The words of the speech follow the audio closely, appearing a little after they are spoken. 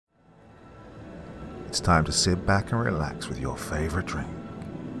it's time to sit back and relax with your favorite drink.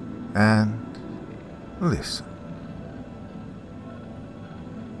 And listen.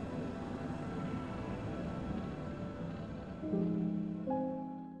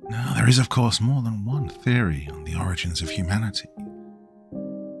 Now, there is of course more than one theory on the origins of humanity.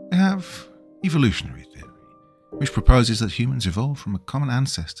 We have evolutionary theory, which proposes that humans evolved from a common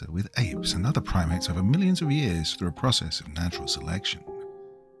ancestor with apes and other primates over millions of years through a process of natural selection.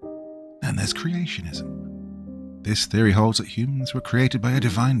 And there's creationism. This theory holds that humans were created by a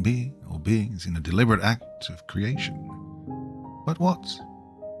divine being or beings in a deliberate act of creation. But what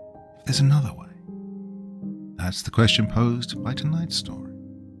if there's another way? That's the question posed by tonight's story.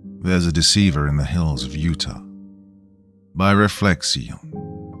 There's a Deceiver in the hills of Utah, by Reflexion.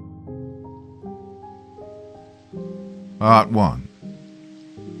 Part 1.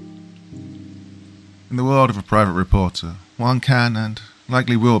 In the world of a private reporter, one can and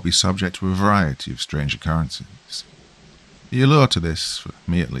likely will be subject to a variety of strange occurrences. The allure to this, for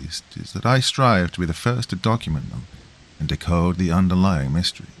me at least, is that I strive to be the first to document them and decode the underlying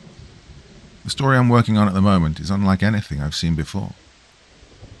mystery. The story I'm working on at the moment is unlike anything I've seen before.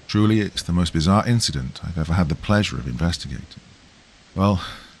 Truly, it's the most bizarre incident I've ever had the pleasure of investigating. Well,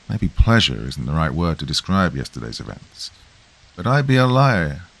 maybe pleasure isn't the right word to describe yesterday's events, but I'd be a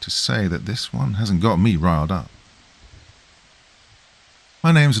liar to say that this one hasn't got me riled up.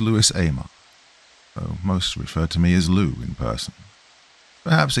 My name's Louis Amar, though most refer to me as Lou in person.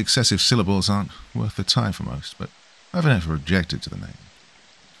 Perhaps excessive syllables aren't worth the time for most, but I've never objected to the name.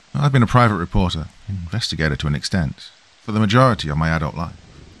 I've been a private reporter, investigator to an extent, for the majority of my adult life.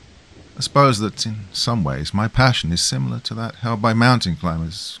 I suppose that, in some ways, my passion is similar to that held by mountain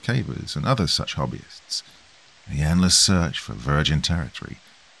climbers, cavers, and other such hobbyists. The endless search for virgin territory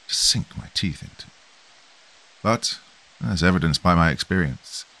to sink my teeth into. But, as evidenced by my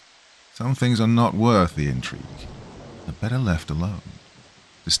experience, some things are not worth the intrigue. They're better left alone,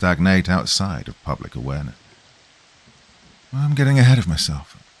 to stagnate outside of public awareness. I'm getting ahead of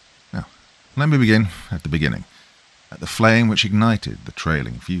myself. Now, let me begin at the beginning, at the flame which ignited the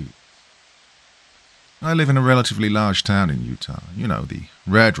trailing fuse. I live in a relatively large town in Utah, you know, the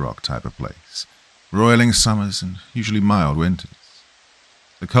Red Rock type of place. Broiling summers and usually mild winters.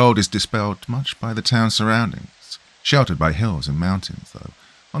 The cold is dispelled much by the town's surroundings, sheltered by hills and mountains, though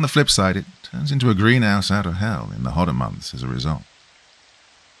on the flip side it turns into a greenhouse out of hell in the hotter months as a result.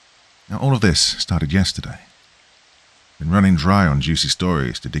 Now all of this started yesterday. Been running dry on juicy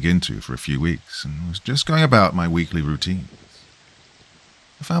stories to dig into for a few weeks and was just going about my weekly routine.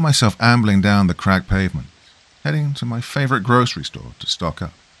 I found myself ambling down the cracked pavement, heading to my favorite grocery store to stock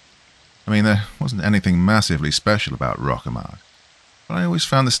up. I mean, there wasn't anything massively special about Rockamart, but I always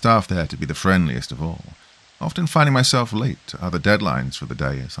found the staff there to be the friendliest of all, often finding myself late to other deadlines for the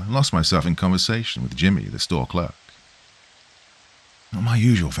day as I lost myself in conversation with Jimmy, the store clerk. Now, my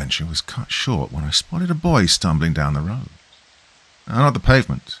usual venture was cut short when I spotted a boy stumbling down the road. Not the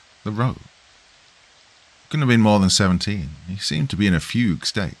pavement, the road. Couldn't have been more than 17. He seemed to be in a fugue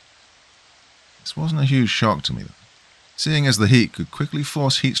state. This wasn't a huge shock to me, though, seeing as the heat could quickly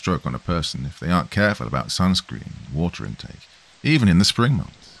force heat stroke on a person if they aren't careful about sunscreen and water intake, even in the spring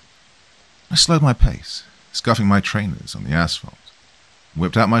months. I slowed my pace, scuffing my trainers on the asphalt, and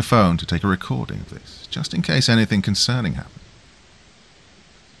whipped out my phone to take a recording of this, just in case anything concerning happened.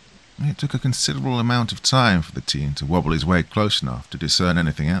 It took a considerable amount of time for the teen to wobble his way close enough to discern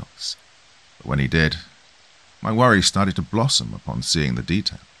anything else, but when he did, my worries started to blossom upon seeing the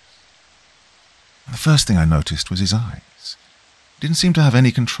details. The first thing I noticed was his eyes. He didn't seem to have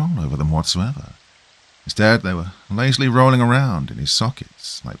any control over them whatsoever. Instead, they were lazily rolling around in his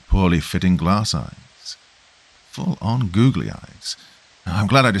sockets like poorly fitting glass eyes. Full-on googly eyes. Now, I'm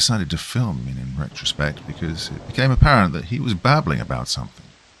glad I decided to film in retrospect because it became apparent that he was babbling about something.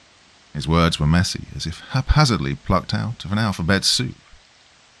 His words were messy, as if haphazardly plucked out of an alphabet soup.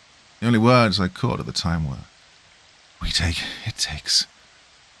 The only words I caught at the time were, "We take, it takes,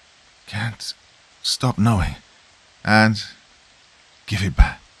 can't stop knowing, and give it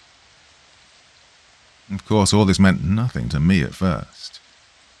back." Of course, all this meant nothing to me at first.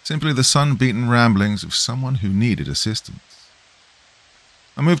 Simply the sun-beaten ramblings of someone who needed assistance.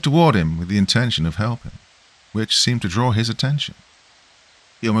 I moved toward him with the intention of helping, which seemed to draw his attention.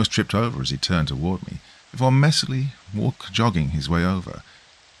 He almost tripped over as he turned toward me, before messily jogging his way over.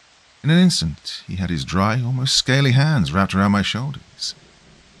 In an instant, he had his dry, almost scaly hands wrapped around my shoulders,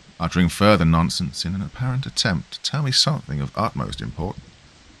 uttering further nonsense in an apparent attempt to tell me something of utmost importance.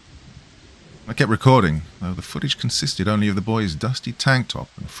 I kept recording, though the footage consisted only of the boy's dusty tank top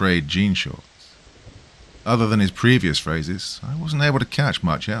and frayed jean shorts. Other than his previous phrases, I wasn't able to catch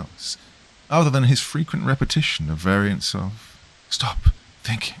much else, other than his frequent repetition of variants of, "Stop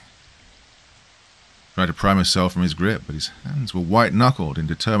thinking." I tried to pry myself from his grip, but his hands were white-knuckled in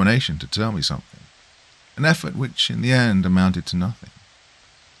determination to tell me something, an effort which in the end amounted to nothing.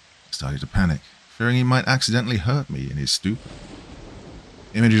 I started to panic, fearing he might accidentally hurt me in his stupor.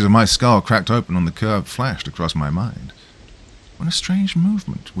 Images of my skull cracked open on the curb flashed across my mind, when a strange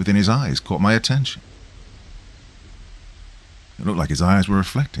movement within his eyes caught my attention. It looked like his eyes were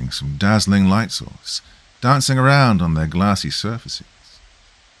reflecting some dazzling light source, dancing around on their glassy surfaces.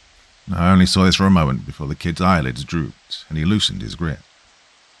 I only saw this for a moment before the kid's eyelids drooped and he loosened his grip.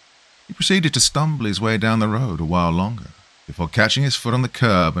 He proceeded to stumble his way down the road a while longer, before catching his foot on the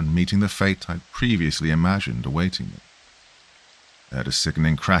curb and meeting the fate I'd previously imagined awaiting me. I heard a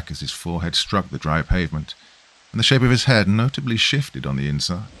sickening crack as his forehead struck the dry pavement, and the shape of his head notably shifted on the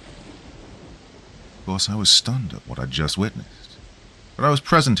inside. Of course, I was stunned at what I'd just witnessed, but I was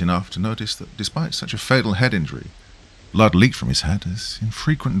present enough to notice that despite such a fatal head injury, blood leaked from his head as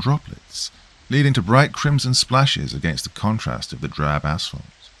infrequent droplets, leading to bright crimson splashes against the contrast of the drab asphalt.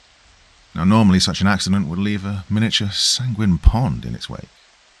 Now, normally such an accident would leave a miniature sanguine pond in its wake,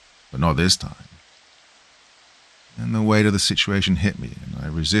 but not this time. Then the weight of the situation hit me, and I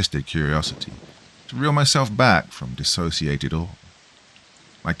resisted curiosity to reel myself back from dissociated awe.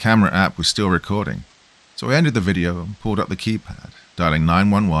 My camera app was still recording, so I ended the video and pulled up the keypad, dialing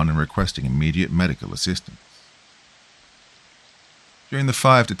 911 and requesting immediate medical assistance. During the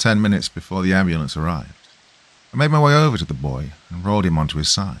 5 to 10 minutes before the ambulance arrived, I made my way over to the boy and rolled him onto his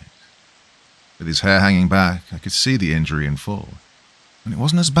side. With his hair hanging back, I could see the injury in full, and it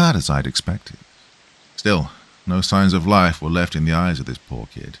wasn't as bad as I'd expected. Still, no signs of life were left in the eyes of this poor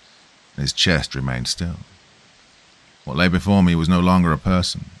kid, and his chest remained still. What lay before me was no longer a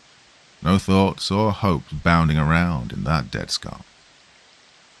person, no thoughts or hopes bounding around in that dead skull.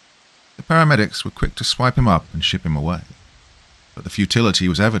 The paramedics were quick to swipe him up and ship him away, but the futility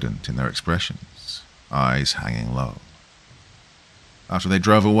was evident in their expressions, eyes hanging low. After they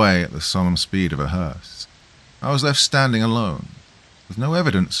drove away at the solemn speed of a hearse, I was left standing alone, with no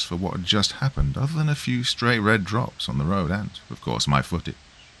evidence for what had just happened other than a few stray red drops on the road and, of course, my footage.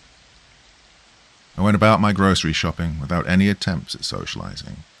 I went about my grocery shopping without any attempts at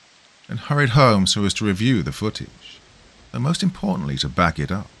socializing, and hurried home so as to review the footage, though most importantly to back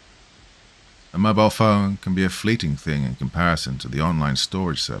it up. A mobile phone can be a fleeting thing in comparison to the online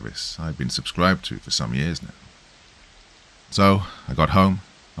storage service I've been subscribed to for some years now. So, I got home,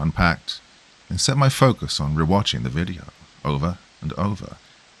 unpacked, and set my focus on rewatching the video, over and over,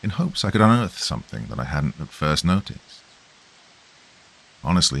 in hopes I could unearth something that I hadn't at first noticed.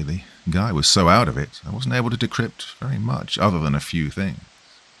 Honestly, the guy was so out of it, I wasn't able to decrypt very much other than a few things.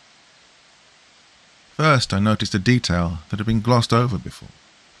 First, I noticed a detail that had been glossed over before.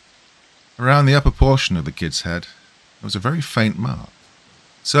 Around the upper portion of the kid's head, there was a very faint mark,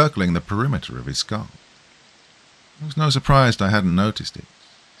 circling the perimeter of his skull. It was no surprise I hadn't noticed it,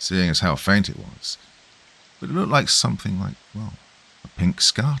 seeing as how faint it was, but it looked like something like, well, a pink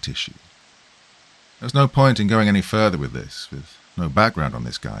scar tissue. There was no point in going any further with this, with no background on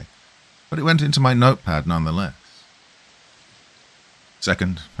this guy, but it went into my notepad nonetheless.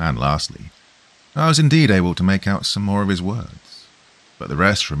 Second, and lastly, I was indeed able to make out some more of his words, but the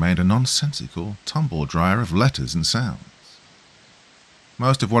rest remained a nonsensical tumble-dryer of letters and sounds.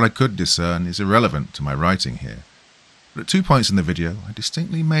 Most of what I could discern is irrelevant to my writing here, but at 2 points in the video I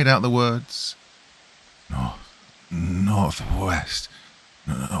distinctly made out the words northwest,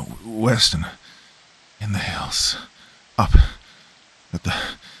 western, in the hills, up at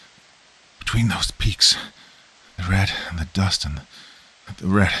between those peaks, the red and the dust and the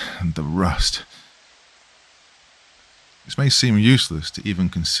red and the rust. This may seem useless to even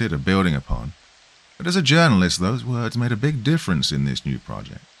consider building upon, but as a journalist those words made a big difference in this new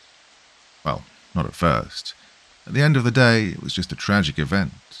project. Well, not at first. At the end of the day, it was just a tragic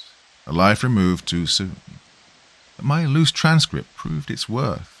event, a life removed too soon. But my loose transcript proved its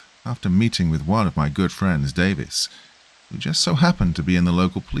worth after meeting with one of my good friends, Davis, who just so happened to be in the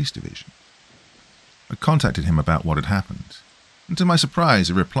local police division. I contacted him about what had happened, and to my surprise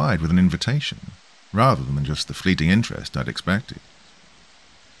he replied with an invitation, rather than just the fleeting interest I'd expected.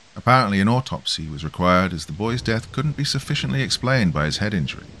 Apparently an autopsy was required as the boy's death couldn't be sufficiently explained by his head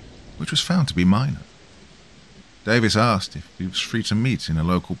injury, which was found to be minor. Davis asked if he was free to meet in a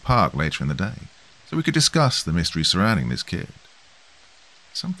local park later in the day, so we could discuss the mystery surrounding this kid.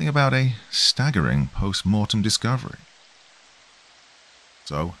 Something about a staggering post-mortem discovery.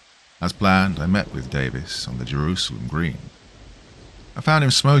 So, as planned, I met with Davis on the Jerusalem Green. I found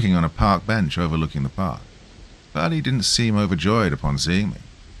him smoking on a park bench overlooking the park, but he didn't seem overjoyed upon seeing me.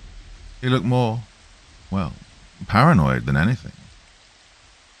 He looked more, well, paranoid than anything.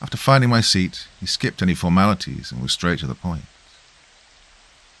 After finding my seat, he skipped any formalities and was straight to the point.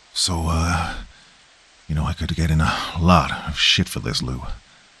 So, I could get in a lot of shit for this, Lou.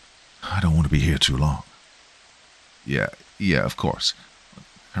 I don't want to be here too long. Yeah, of course.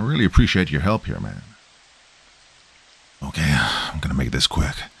 I really appreciate your help here, man. Okay, I'm gonna make this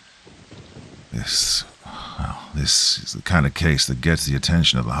quick. This is the kind of case that gets the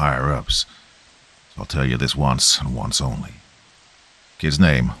attention of the higher-ups. So I'll tell you this once and once only. Kid's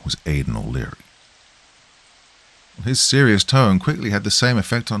name was Aiden O'Leary. His serious tone quickly had the same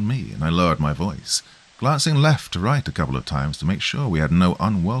effect on me, and I lowered my voice, glancing left to right a couple of times to make sure we had no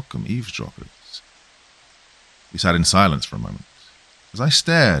unwelcome eavesdroppers. We sat in silence for a moment, as I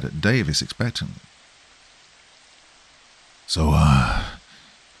stared at Davis expectantly. So,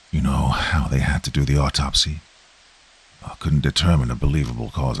 you know how they had to do the autopsy? I couldn't determine a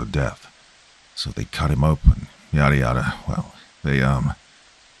believable cause of death, so they cut him open, yada yada. Well, they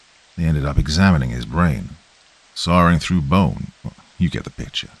ended up examining his brain, sawing through bone. Well, you get the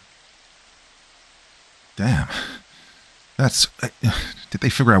picture. Damn. That's... did they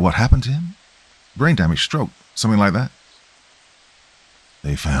figure out what happened to him? Brain damage, stroke, something like that?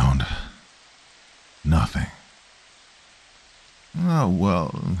 They found nothing. Oh,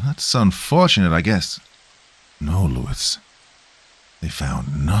 well, that's unfortunate, I guess. No, Lewis. They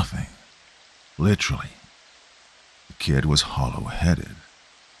found nothing. Literally. The kid was hollow-headed.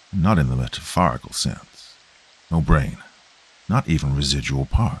 Not in the metaphorical sense. No brain. Not even residual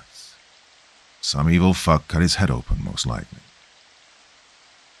parts. Some evil fuck cut his head open, most likely.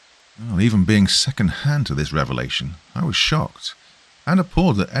 Well, even being second-hand to this revelation, I was shocked and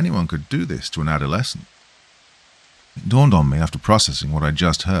appalled that anyone could do this to an adolescent. It dawned on me after processing what I'd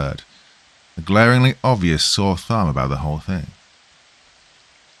just heard, the glaringly obvious sore thumb about the whole thing.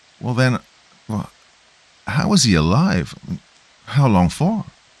 Well then, how was he alive? How long for?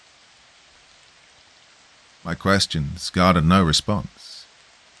 My questions garnered no response.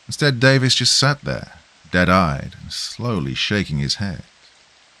 Instead, Davis just sat there, dead-eyed and slowly shaking his head.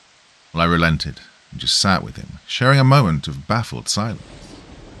 Well, I relented and just sat with him, sharing a moment of baffled silence.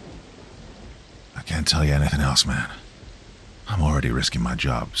 I can't tell you anything else, man. I'm already risking my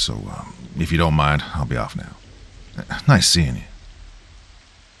job, so if you don't mind, I'll be off now. Nice seeing you.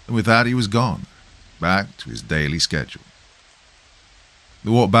 And with that, he was gone, back to his daily schedule.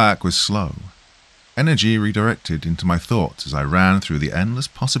 The walk back was slow. Energy redirected into my thoughts as I ran through the endless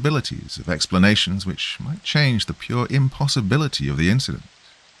possibilities of explanations which might change the pure impossibility of the incident.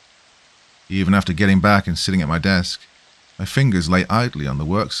 Even after getting back and sitting at my desk, my fingers lay idly on the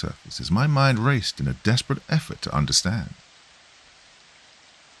work surface as my mind raced in a desperate effort to understand.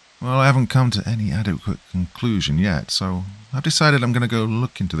 Well, I haven't come to any adequate conclusion yet, so I've decided I'm going to go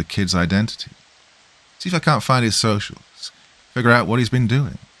look into the kid's identity. See if I can't find his socials, figure out what he's been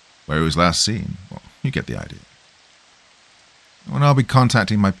doing, where he was last seen. Well, you get the idea. And I'll be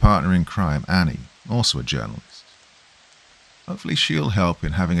contacting my partner in crime, Annie, also a journalist. Hopefully she'll help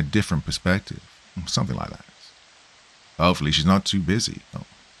in having a different perspective, something like that. Hopefully she's not too busy. Oh,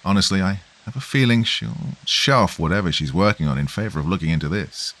 honestly, I have a feeling she'll shelf whatever she's working on in favor of looking into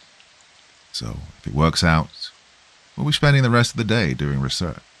this. So, if it works out, we'll be spending the rest of the day doing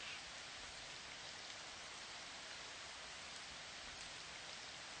research.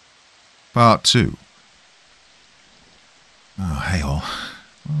 Part 2. Oh, hey all.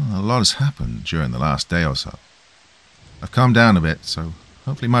 Well, a lot has happened during the last day or so. I've calmed down a bit, so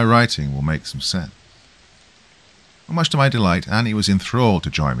hopefully my writing will make some sense. Well, much to my delight, Annie was enthralled to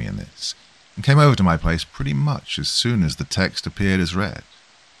join me in this, and came over to my place pretty much as soon as the text appeared as read.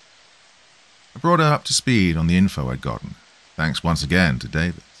 I brought her up to speed on the info I'd gotten, thanks once again to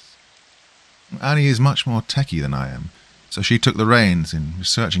Davis. Annie is much more techie than I am, so she took the reins in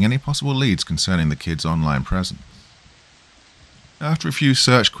researching any possible leads concerning the kid's online presence. After a few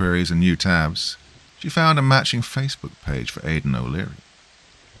search queries and new tabs, she found a matching Facebook page for Aiden O'Leary.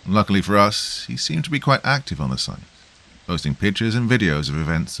 Luckily for us, he seemed to be quite active on the site, posting pictures and videos of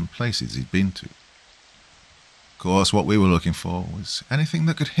events and places he'd been to. Of course, what we were looking for was anything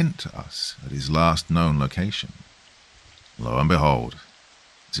that could hint to us at his last known location. Lo and behold,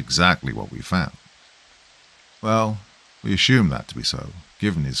 it's exactly what we found. Well, we assumed that to be so,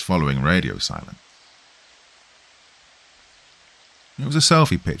 given his following radio silence. It was a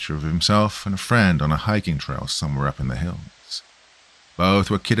selfie picture of himself and a friend on a hiking trail somewhere up in the hills.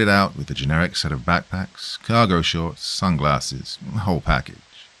 Both were kitted out with a generic set of backpacks, cargo shorts, sunglasses, the whole package.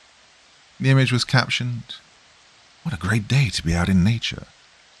 The image was captioned, "What a great day to be out in nature.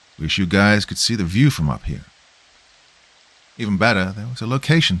 Wish you guys could see the view from up here." Even better, there was a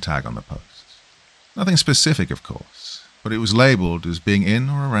location tag on the post. Nothing specific, of course, but it was labeled as being in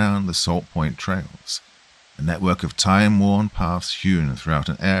or around the Salt Point Trails, a network of time-worn paths hewn throughout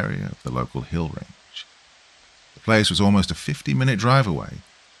an area of the local hill range. The place was almost a 50-minute drive away,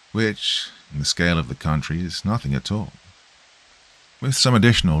 which, in the scale of the country, is nothing at all. With some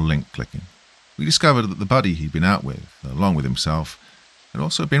additional link clicking, we discovered that the buddy he'd been out with, along with himself, had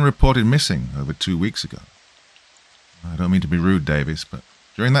also been reported missing over 2 weeks ago. I don't mean to be rude, Davis, but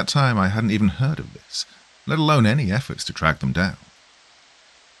during that time I hadn't even heard of this, let alone any efforts to track them down.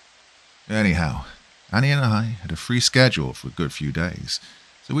 Anyhow, Annie and I had a free schedule for a good few days,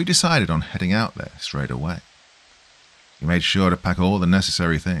 so we decided on heading out there straight away. We made sure to pack all the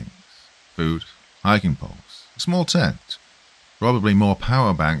necessary things: food, hiking poles, a small tent, probably more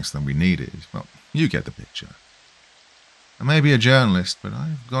power banks than we needed. Well, you get the picture. I may be a journalist, but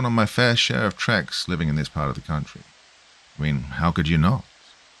I've gone on my fair share of treks living in this part of the country. I mean, how could you not?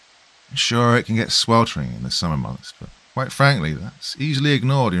 Sure, it can get sweltering in the summer months, but quite frankly, that's easily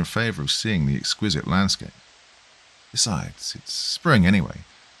ignored in favor of seeing the exquisite landscape. Besides, it's spring anyway.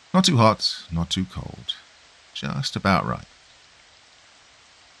 Not too hot, not too cold. Just about right.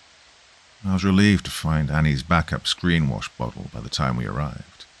 I was relieved to find Annie's backup screen wash bottle by the time we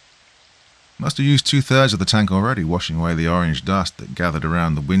arrived. Must have used 2/3 of the tank already, washing away the orange dust that gathered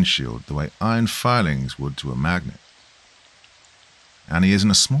around the windshield the way iron filings would to a magnet. Annie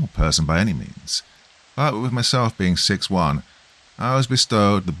isn't a small person by any means, but with myself being 6'1", I was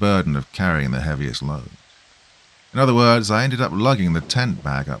bestowed the burden of carrying the heaviest load. In other words, I ended up lugging the tent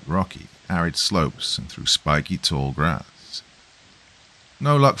bag up rocky, arid slopes and through spiky, tall grass.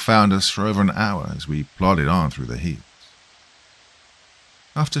 No luck found us for over an hour as we plodded on through the heat.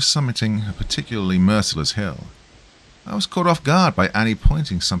 After summiting a particularly merciless hill, I was caught off guard by Annie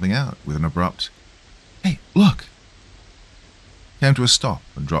pointing something out with an abrupt, "Hey, look!" Came to a stop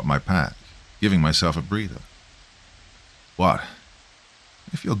and dropped my pack, giving myself a breather. "What?"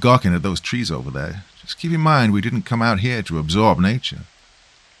 "If you're gawking at those trees over there, just keep in mind we didn't come out here to absorb nature."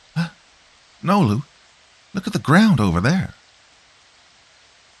 "Huh? No, Lou. Look at the ground over there."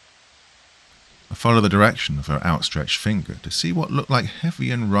 I followed the direction of her outstretched finger to see what looked like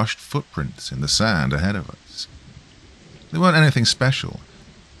heavy and rushed footprints in the sand ahead of us. They weren't anything special,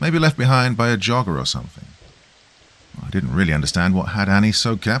 maybe left behind by a jogger or something. I didn't really understand what had Annie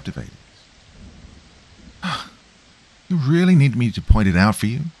so captivated. "You really need me to point it out for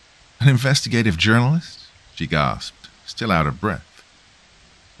you? An investigative journalist?" she gasped, still out of breath.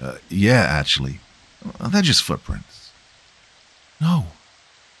 Yeah, actually. They're just footprints." "No.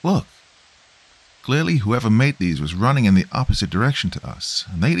 Look. Clearly whoever made these was running in the opposite direction to us,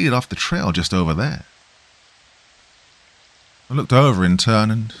 and they lead off the trail just over there." I looked over in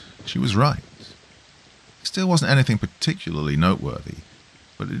turn, and she was right. It still wasn't anything particularly noteworthy,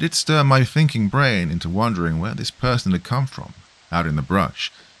 but it did stir my thinking brain into wondering where this person had come from, out in the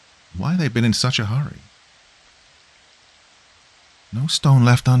brush, and why they'd been in such a hurry. "No stone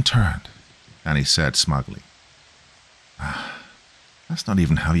left unturned," Annie said smugly. That's not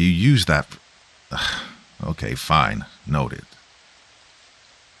even how you use that. Okay, fine, noted."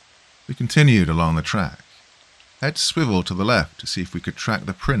 We continued along the track, head swiveled to the left to see if we could track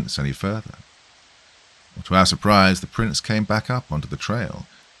the prints any further. Well, to our surprise, the prints came back up onto the trail,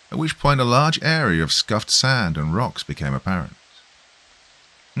 at which point a large area of scuffed sand and rocks became apparent.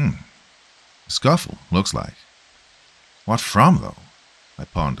 A scuffle, looks like. What from, though? I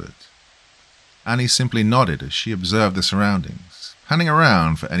pondered. Annie simply nodded as she observed the surroundings, panning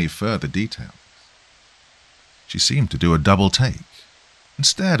around for any further details. She seemed to do a double take, and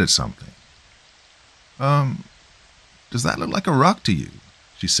stared at something. Does that look like a rock to you?"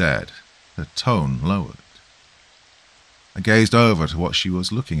 she said, her tone lowered. I gazed over to what she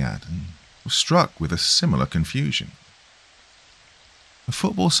was looking at and was struck with a similar confusion. A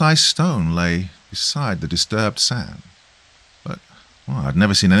football-sized stone lay beside the disturbed sand, but I'd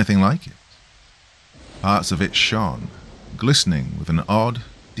never seen anything like it. Parts of it shone, glistening with an odd,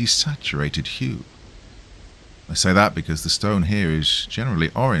 desaturated hue. I say that because the stone here is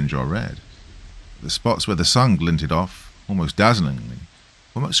generally orange or red. The spots where the sun glinted off, almost dazzlingly,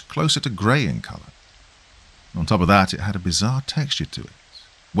 were much closer to grey in colour. On top of that, it had a bizarre texture to it,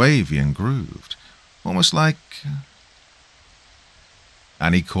 wavy and grooved, almost like...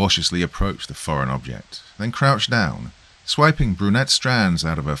 Annie cautiously approached the foreign object, then crouched down, swiping brunette strands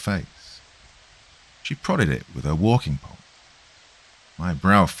out of her face. She prodded it with her walking pole. My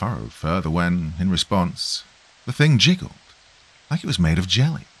brow furrowed further when, in response, the thing jiggled, like it was made of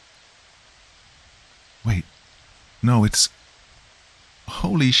jelly. "Wait, no, it's...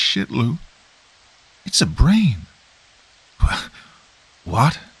 Holy shit, Lou. It's a brain.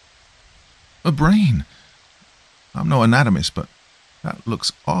 What? A brain! I'm no anatomist, but that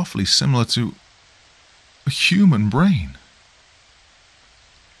looks awfully similar to a human brain.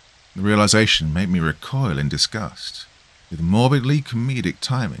 The realization made me recoil in disgust. With morbidly comedic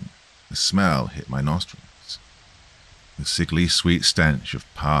timing, the smell hit my nostrils. The sickly sweet stench of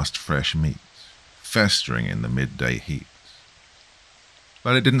past fresh meat, festering in the midday heat.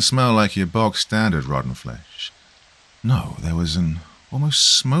 But it didn't smell like your bog-standard rotten flesh. No, there was an almost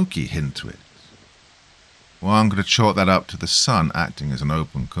smoky hint to it. One could have chalked that up to the sun acting as an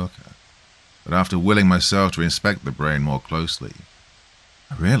open cooker, but after willing myself to inspect the brain more closely,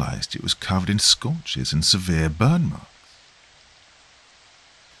 I realized it was covered in scorches and severe burn marks.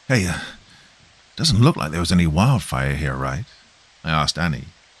 Hey, doesn't look like there was any wildfire here, right? I asked Annie,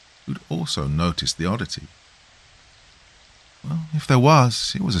 who'd also noticed the oddity. Well, if there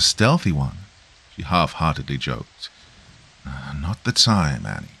was, it was a stealthy one, she half-heartedly joked. Not the time,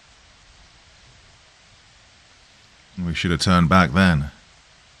 Annie. We should have turned back then.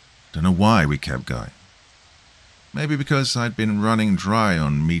 Don't know why we kept going. Maybe because I'd been running dry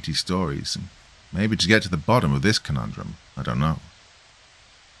on meaty stories, and maybe to get to the bottom of this conundrum, I don't know.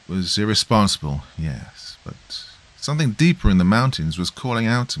 It was irresponsible, yes, but something deeper in the mountains was calling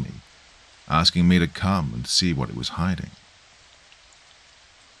out to me, asking me to come and see what it was hiding.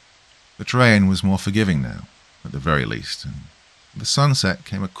 The terrain was more forgiving now, at the very least, and with the sunset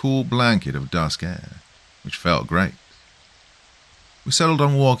came a cool blanket of dusk air, which felt great. We settled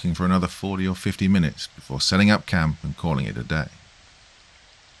on walking for another 40 or 50 minutes before setting up camp and calling it a day.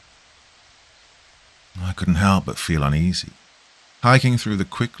 I couldn't help but feel uneasy, hiking through the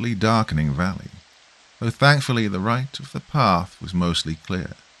quickly darkening valley, though thankfully the right of the path was mostly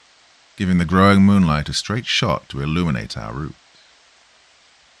clear, giving the growing moonlight a straight shot to illuminate our route.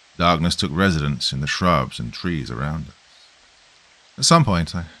 Darkness took residence in the shrubs and trees around us. At some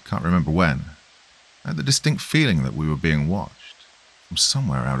point, I can't remember when, I had the distinct feeling that we were being watched, from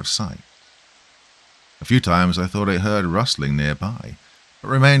somewhere out of sight. A few times I thought I heard rustling nearby, but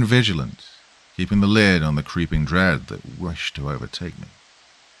remained vigilant, keeping the lid on the creeping dread that wished to overtake me.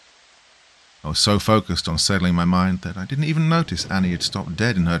 I was so focused on settling my mind that I didn't even notice Annie had stopped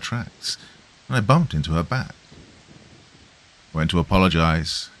dead in her tracks, and I bumped into her back. I went to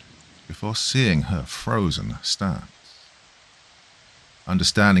apologize before seeing her frozen stance.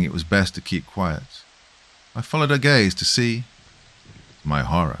 Understanding it was best to keep quiet, I followed her gaze to see, to my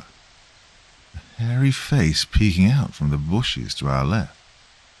horror, a hairy face peeking out from the bushes to our left.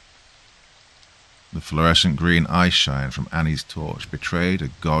 The fluorescent green eye shine from Annie's torch betrayed a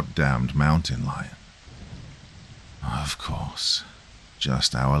goddamned mountain lion. Of course,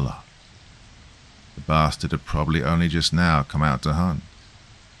 just our luck. The bastard had probably only just now come out to hunt,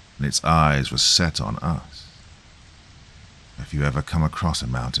 and its eyes were set on us. If you ever come across a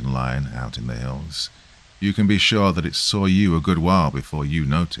mountain lion out in the hills, you can be sure that it saw you a good while before you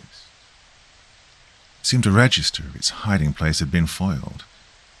noticed. It seemed to register its hiding place had been foiled,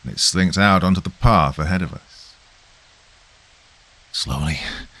 and it slinked out onto the path ahead of us. Slowly,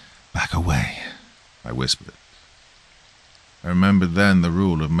 back away, I whispered. I remembered then the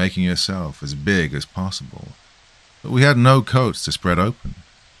rule of making yourself as big as possible, but we had no coats to spread open.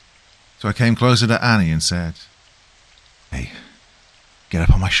 So I came closer to Annie and said, "Hey, get up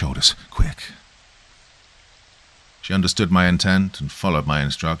on my shoulders, quick." She understood my intent and followed my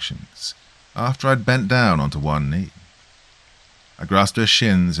instructions, after I'd bent down onto one knee. I grasped her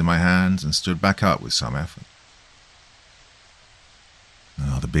shins in my hands and stood back up with some effort.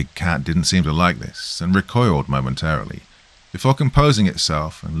 Oh, the big cat didn't seem to like this, and recoiled momentarily, before composing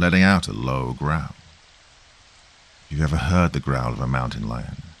itself and letting out a low growl. If you've ever heard the growl of a mountain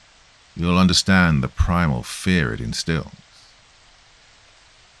lion, you'll understand the primal fear it instills.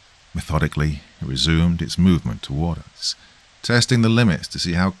 Methodically, it resumed its movement toward us, testing the limits to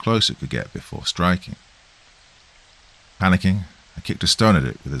see how close it could get before striking. Panicking, I kicked a stone at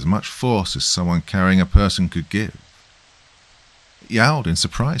it with as much force as someone carrying a person could give. It yowled in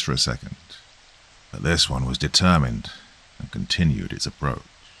surprise for a second, but this one was determined and continued its approach.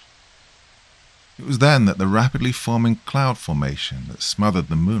 It was then that the rapidly forming cloud formation that smothered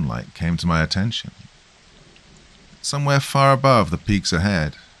the moonlight came to my attention. Somewhere far above the peaks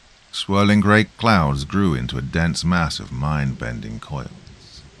ahead, swirling grey clouds grew into a dense mass of mind-bending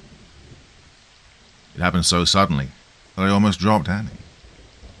coils. It happened so suddenly that I almost dropped Annie.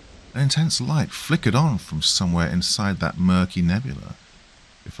 An intense light flickered on from somewhere inside that murky nebula,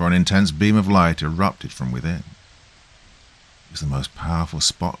 before an intense beam of light erupted from within. It was the most powerful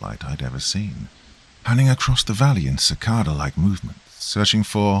spotlight I'd ever seen, panning across the valley in cicada-like movements, searching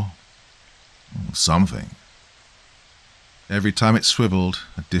for something. Every time it swiveled,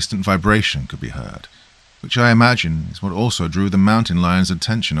 a distant vibration could be heard, which I imagine is what also drew the mountain lion's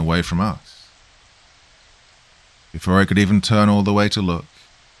attention away from us. Before I could even turn all the way to look,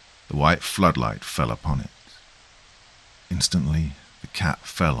 the white floodlight fell upon it. Instantly, the cat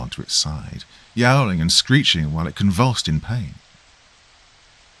fell onto its side, yowling and screeching while it convulsed in pain.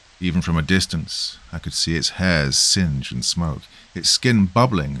 Even from a distance, I could see its hairs singe and smoke, its skin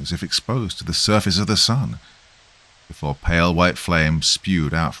bubbling as if exposed to the surface of the sun, before pale white flames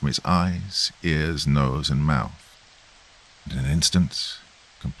spewed out from its eyes, ears, nose, and mouth, and in an instant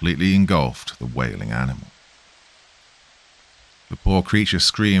completely engulfed the wailing animal. The poor creature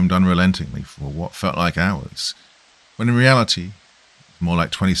screamed unrelentingly for what felt like hours, when in reality it was more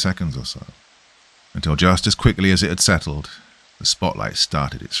like 20 seconds or so, until just as quickly as it had settled, the spotlight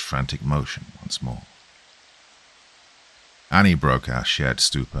started its frantic motion once more. Annie broke our shared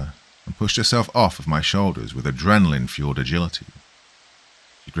stupor and pushed herself off of my shoulders with adrenaline-fueled agility.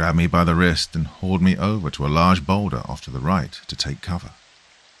 She grabbed me by the wrist and hauled me over to a large boulder off to the right to take cover.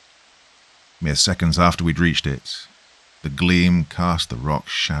 Mere seconds after we'd reached it, the gleam cast the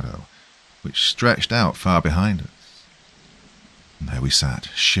rock's shadow, which stretched out far behind us. And there we sat,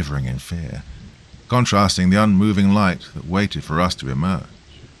 shivering in fear, contrasting the unmoving light that waited for us to emerge.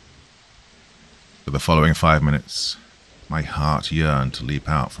 For the following 5 minutes, my heart yearned to leap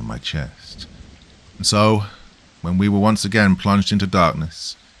out from my chest. And so, when we were once again plunged into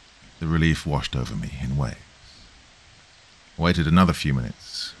darkness, the relief washed over me in waves. I waited another few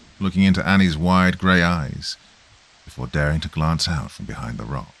minutes, looking into Annie's wide grey eyes, before daring to glance out from behind the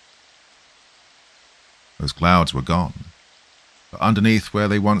rock. Those clouds were gone, but underneath where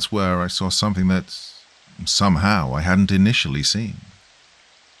they once were I saw something that, somehow, I hadn't initially seen.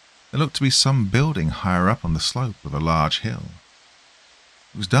 There looked to be some building higher up on the slope of a large hill.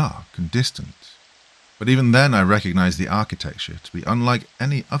 It was dark and distant, but even then I recognized the architecture to be unlike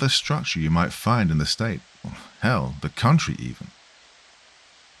any other structure you might find in the state, or hell, the country even.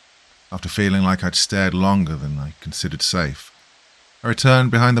 After feeling like I'd stared longer than I considered safe, I returned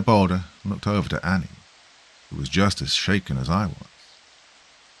behind the boulder and looked over to Annie, who was just as shaken as I was.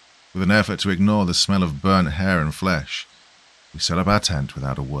 With an effort to ignore the smell of burnt hair and flesh, we set up our tent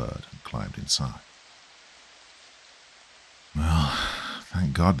without a word and climbed inside. Well,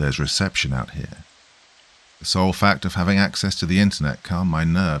 thank God there's reception out here. The sole fact of having access to the internet calmed my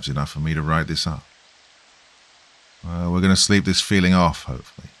nerves enough for me to write this up. Well, we're going to sleep this feeling off,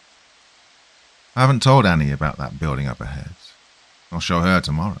 hopefully. I haven't told Annie about that building up ahead. I'll show her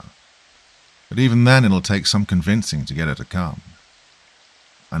tomorrow. But even then it'll take some convincing to get her to come.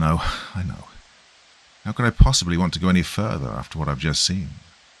 I know. How could I possibly want to go any further after what I've just seen?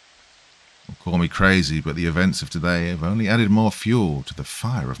 Well, call me crazy, but the events of today have only added more fuel to the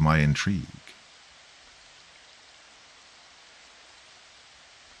fire of my intrigue.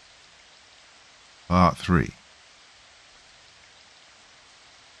 Part 3.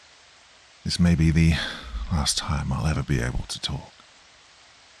 This may be the last time I'll ever be able to talk.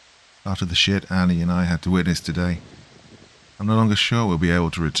 After the shit Annie and I had to witness today, I'm no longer sure we'll be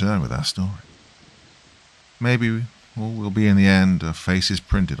able to return with our story. Maybe all will be in the end are faces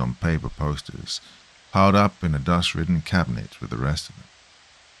printed on paper posters, piled up in a dust-ridden cabinet with the rest of them.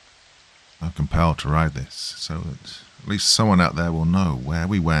 I'm compelled to write this, so that at least someone out there will know where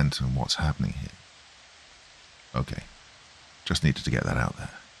we went and what's happening here. Okay, just needed to get that out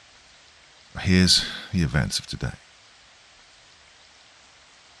there. Here's the events of today.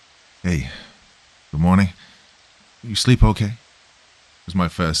 Hey, good morning. You sleep okay? Was my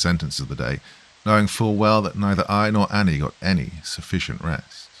first sentence of the day, knowing full well that neither I nor Annie got any sufficient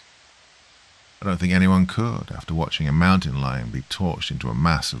rest. I don't think anyone could after watching a mountain lion be torched into a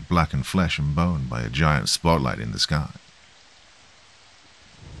mass of blackened flesh and bone by a giant spotlight in the sky.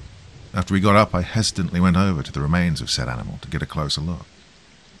 After we got up, I hesitantly went over to the remains of said animal to get a closer look.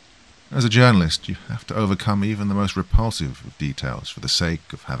 As a journalist, you have to overcome even the most repulsive of details for the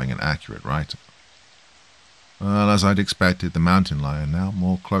sake of having an accurate write-up. Well, as I'd expected, the mountain lion now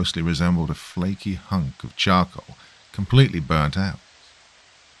more closely resembled a flaky hunk of charcoal, completely burnt out.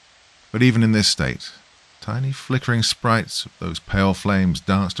 But even in this state, tiny flickering sprites of those pale flames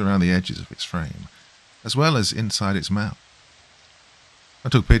danced around the edges of its frame, as well as inside its mouth. I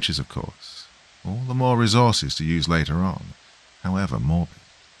took pictures, of course, all the more resources to use later on, however morbid.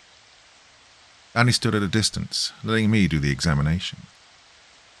 Annie stood at a distance, letting me do the examination.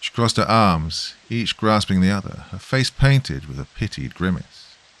 She crossed her arms, each grasping the other, her face painted with a pitied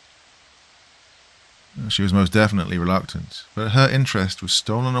grimace. She was most definitely reluctant, but her interest was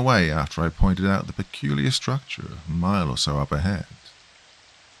stolen away after I pointed out the peculiar structure a mile or so up ahead.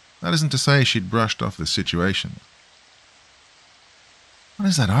 That isn't to say she'd brushed off the situation. What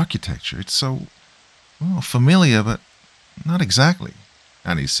is that architecture? It's so, well, familiar, but not exactly,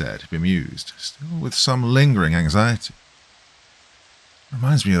 Annie said, bemused, still with some lingering anxiety.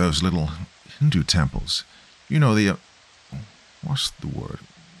 Reminds me of those little Hindu temples. You know, what's the word?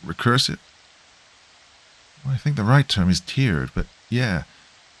 Recursive? Well, I think the right term is tiered, but yeah.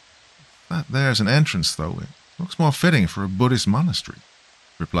 That there's an entrance, though. It looks more fitting for a Buddhist monastery,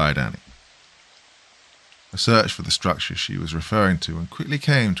 replied Annie. I searched for the structure she was referring to and quickly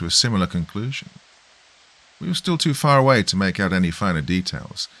came to a similar conclusion. We were still too far away to make out any finer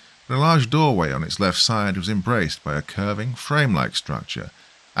details, but a large doorway on its left side was embraced by a curving, frame-like structure,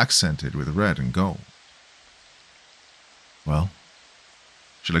 accented with red and gold. Well,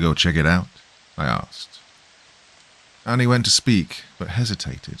 shall I go check it out? I asked. Annie went to speak, but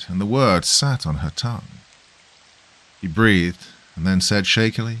hesitated, and the words sat on her tongue. He breathed, and then said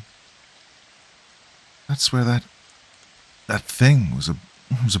shakily, "That's where that thing was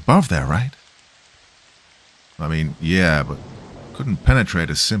above there, right?" I mean, yeah, but couldn't penetrate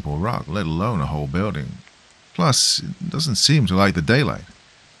a simple rock, let alone a whole building. Plus, it doesn't seem to like the daylight.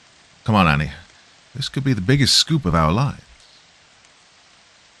 Come on, Annie. This could be the biggest scoop of our lives.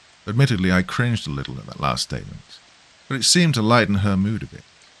 Admittedly, I cringed a little at that last statement, but it seemed to lighten her mood a bit.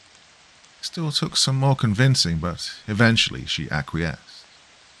 It still took some more convincing, but eventually she acquiesced.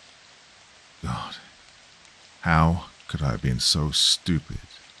 God, how could I have been so stupid?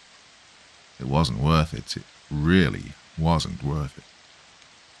 It wasn't worth it. It really wasn't worth it.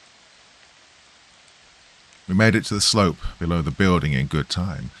 We made it to the slope below the building in good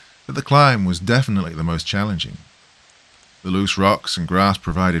time, but the climb was definitely the most challenging. The loose rocks and grass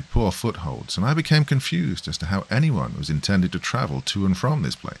provided poor footholds, and I became confused as to how anyone was intended to travel to and from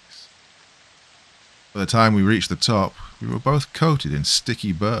this place. By the time we reached the top, we were both coated in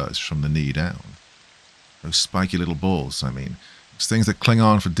sticky burrs from the knee down. Those spiky little balls, I mean. It's things that cling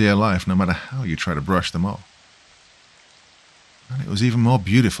on for dear life no matter how you try to brush them off. And it was even more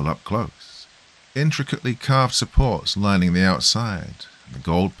beautiful up close. Intricately carved supports lining the outside, and the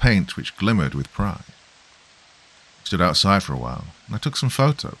gold paint which glimmered with pride. We stood outside for a while, and I took some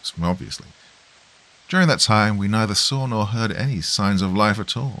photos, obviously. During that time, we neither saw nor heard any signs of life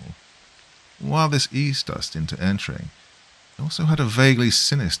at all. While this eased us into entering, it also had a vaguely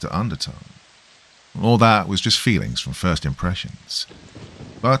sinister undertone. All that was just feelings from first impressions.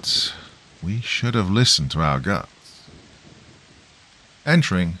 But we should have listened to our guts.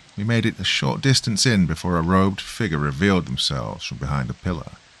 Entering, we made it a short distance in before a robed figure revealed themselves from behind a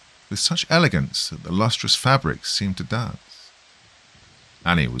pillar, with such elegance that the lustrous fabrics seemed to dance.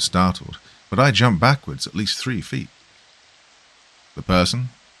 Annie was startled, but I jumped backwards at least 3 feet. The person,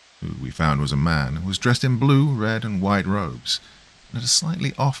 who we found was a man, was dressed in blue, red, and white robes, and had a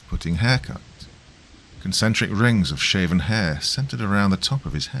slightly off-putting haircut. Concentric rings of shaven hair centered around the top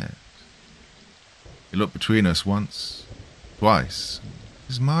of his head. He looked between us once, twice.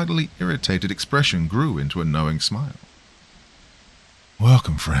 His mildly irritated expression grew into a knowing smile.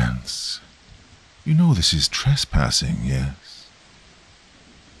 "Welcome, friends. You know this is trespassing, yes?"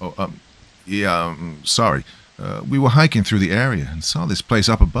 "Oh, yeah, sorry. We were hiking through the area and saw this place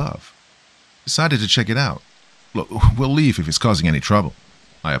up above. Decided to check it out. Look, we'll leave if it's causing any trouble,"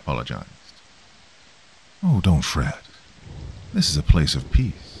 I apologized. "Oh, don't fret. This is a place of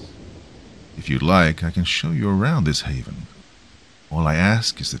peace. If you'd like, I can show you around this haven. All I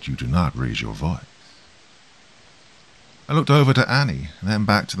ask is that you do not raise your voice." I looked over to Annie, and then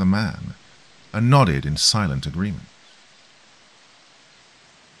back to the man, and nodded in silent agreement.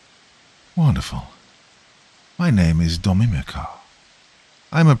 "Wonderful. My name is Domimica.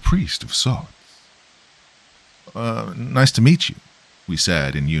 I'm a priest of sorts." Nice to meet you," we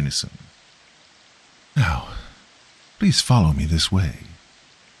said in unison. "Now, please follow me this way.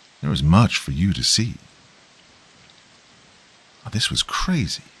 There is much for you to see." This was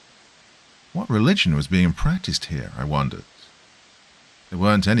crazy. What religion was being practiced here, I wondered. There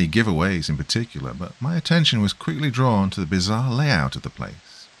weren't any giveaways in particular, but my attention was quickly drawn to the bizarre layout of the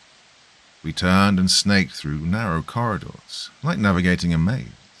place. We turned and snaked through narrow corridors, like navigating a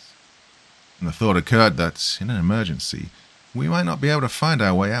maze. And the thought occurred that, in an emergency, we might not be able to find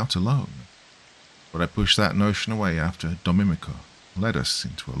our way out alone. But I pushed that notion away after Domimico led us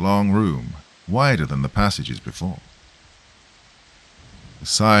into a long room, wider than the passages before. The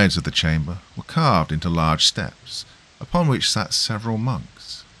sides of the chamber were carved into large steps, upon which sat several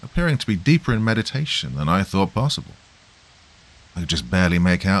monks, appearing to be deeper in meditation than I thought possible. I could just barely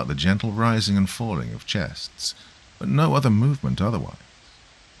make out the gentle rising and falling of chests, but no other movement otherwise.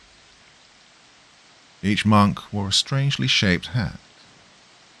 Each monk wore a strangely shaped hat.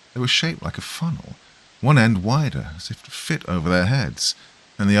 They were shaped like a funnel, one end wider, as if to fit over their heads,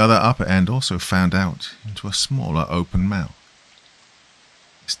 and the other upper end also fanned out into a smaller open mouth.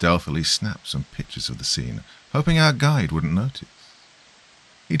 He stealthily snapped some pictures of the scene, hoping our guide wouldn't notice.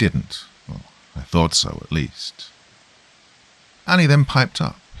 He didn't. Well, I thought so, at least. Annie then piped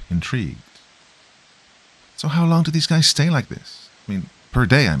up, intrigued. So how long do these guys stay like this? Per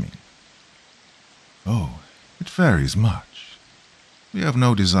day, I mean. Oh, it varies much. We have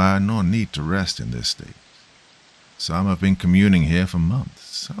no desire nor need to rest in this state. Some have been communing here for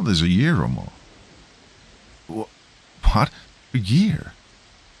months, others a year or more. What? A year?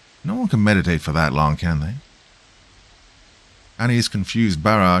 No one can meditate for that long, can they? Annie's confused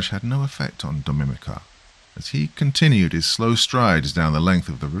barrage had no effect on Domimikar, as he continued his slow strides down the length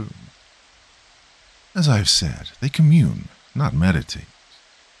of the room. As I've said, they commune, not meditate.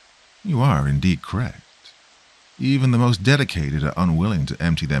 You are indeed correct. Even the most dedicated are unwilling to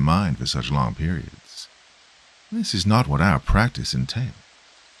empty their mind for such long periods. This is not what our practice entails.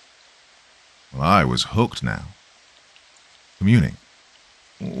 Well, I was hooked now. Communing?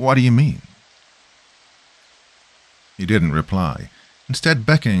 What do you mean? He didn't reply, instead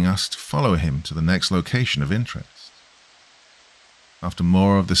beckoning us to follow him to the next location of interest. After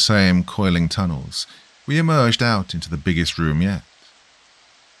more of the same coiling tunnels, we emerged out into the biggest room yet.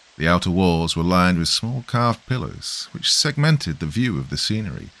 The outer walls were lined with small carved pillars, which segmented the view of the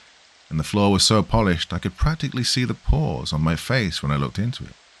scenery, and the floor was so polished I could practically see the pores on my face when I looked into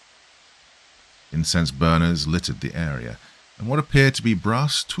it. Incense burners littered the area, and what appeared to be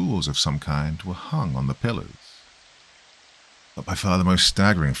brass tools of some kind were hung on the pillars. But by far the most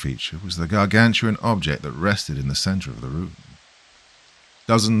staggering feature was the gargantuan object that rested in the center of the room.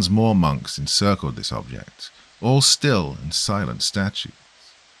 Dozens more monks encircled this object, all still and silent statues.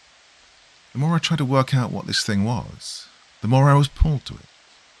 The more I tried to work out what this thing was, the more I was pulled to it.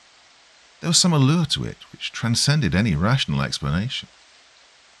 There was some allure to it which transcended any rational explanation.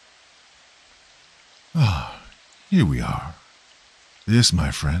 Ah, here we are. This, my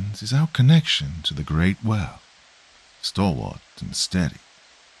friends, is our connection to the great well, stalwart and steady.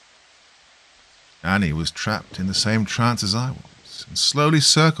 Annie was trapped in the same trance as I was, and slowly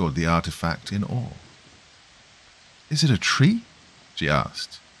circled the artifact in awe. Is it a tree? She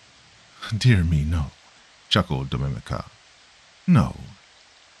asked. Dear me, no, chuckled Domimikar. No,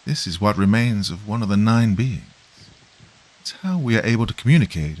 this is what remains of one of the 9 beings. It's how we are able to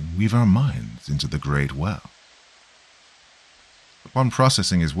communicate and weave our minds into the great well. Upon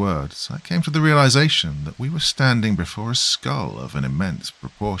processing his words, I came to the realization that we were standing before a skull of an immense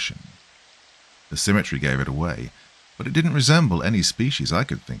proportion. The symmetry gave it away, but it didn't resemble any species I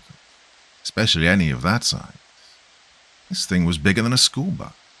could think of, especially any of that size. This thing was bigger than a school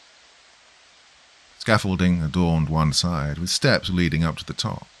bus. Scaffolding adorned one side, with steps leading up to the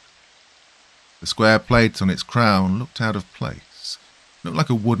top. The square plate on its crown looked out of place, looked like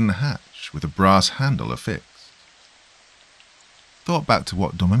a wooden hatch with a brass handle affixed. Thought back to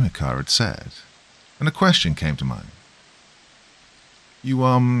what Domimikar had said, and a question came to mind.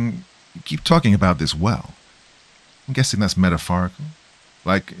 You keep talking about this well. I'm guessing that's metaphorical?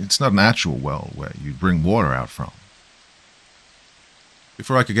 Like, it's not an actual well where you bring water out from.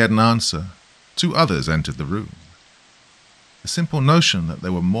 Before I could get an answer, 2 others entered the room. The simple notion that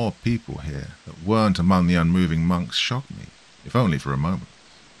there were more people here that weren't among the unmoving monks shocked me, if only for a moment.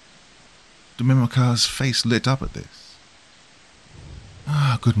 Domimikar's face lit up at this.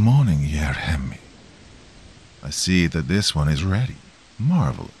 Good morning, Yerhemi. I see that this one is ready.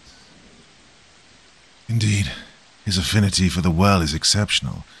 Marvelous. Indeed, his affinity for the well is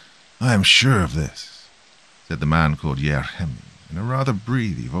exceptional. I am sure of this, said the man called Yerhemi in a rather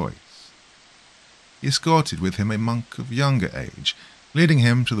breathy voice. He escorted with him a monk of younger age, leading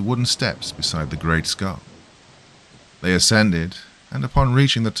him to the wooden steps beside the great skull. They ascended, and upon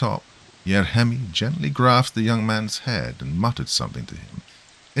reaching the top, Yerhemi gently grasped the young man's head and muttered something to him,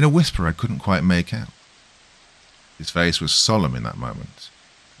 in a whisper I couldn't quite make out. His face was solemn in that moment,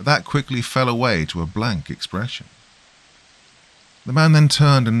 but that quickly fell away to a blank expression. The man then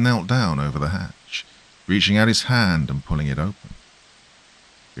turned and knelt down over the hatch, reaching out his hand and pulling it open.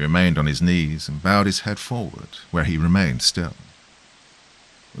 He remained on his knees and bowed his head forward, where he remained still.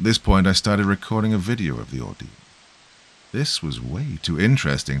 At this point I started recording a video of the ordeal. This was way too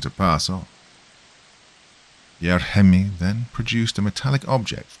interesting to pass off. Yerhemi then produced a metallic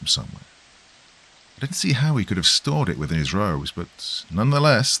object from somewhere. I didn't see how he could have stored it within his robes, but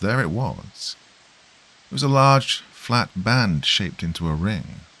nonetheless, there it was. It was a large, flat band shaped into a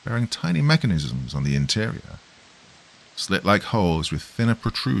ring, bearing tiny mechanisms on the interior, slit-like holes with thinner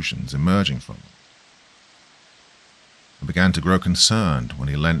protrusions emerging from them. I began to grow concerned when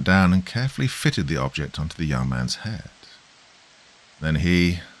he leant down and carefully fitted the object onto the young man's head. Then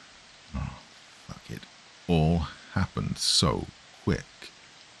it all happened so quick.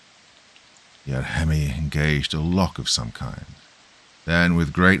 He had Hemi engaged a lock of some kind, then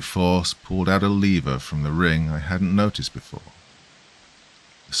with great force pulled out a lever from the ring I hadn't noticed before.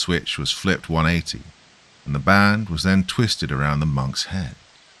 The switch was flipped 180, and the band was then twisted around the monk's head.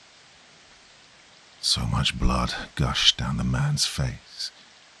 So much blood gushed down the man's face.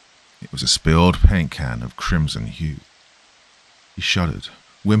 It was a spilled paint can of crimson hue. He shuddered,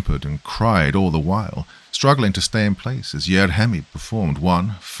 whimpered, and cried all the while, struggling to stay in place as Hemi performed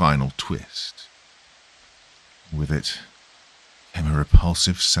one final twist. With it came a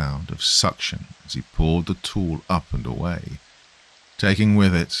repulsive sound of suction as he pulled the tool up and away, taking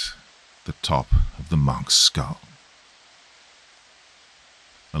with it the top of the monk's skull.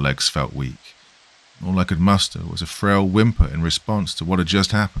 My legs felt weak. All I could muster was a frail whimper in response to what had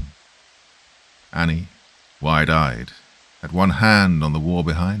just happened. Annie, wide-eyed, had one hand on the wall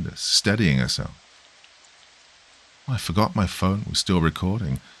behind us, steadying herself. I forgot my phone was still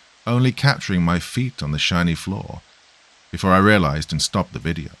recording, only capturing my feet on the shiny floor, before I realized and stopped the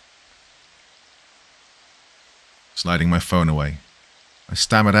video. Sliding my phone away, I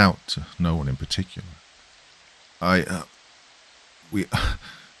stammered out to no one in particular. I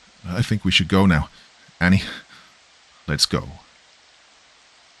think we should go now. Annie, let's go.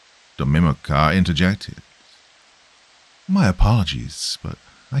 Domimokar interjected. My apologies, but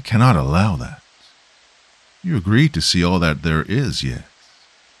I cannot allow that. You agreed to see all that there is yet.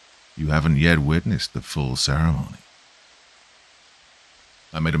 You haven't yet witnessed the full ceremony.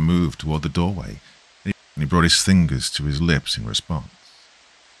 I made a move toward the doorway, and he brought his fingers to his lips in response.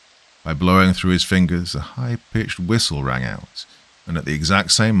 By blowing through his fingers, a high-pitched whistle rang out, and at the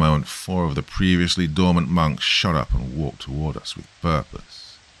exact same moment 4 of the previously dormant monks shot up and walked toward us with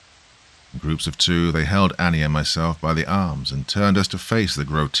purpose. In groups of 2, they held Annie and myself by the arms and turned us to face the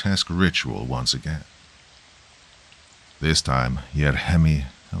grotesque ritual once again. This time, Hemi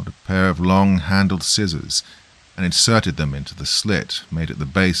held a pair of long-handled scissors and inserted them into the slit made at the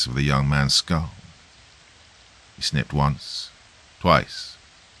base of the young man's skull. He snipped once, twice,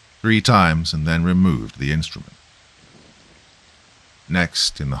 3 times, and then removed the instrument.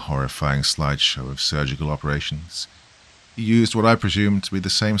 Next, in the horrifying slideshow of surgical operations, he used what I presumed to be the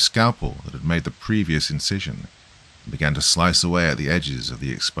same scalpel that had made the previous incision and began to slice away at the edges of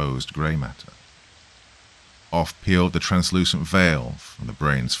the exposed grey matter. Off peeled the translucent veil from the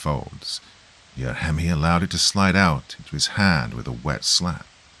brain's folds, yet Hemi allowed it to slide out into his hand with a wet slap.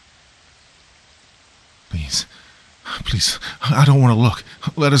 Please, I don't want to look.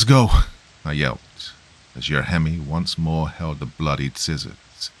 Let us go, I yelped, as Hemi once more held the bloodied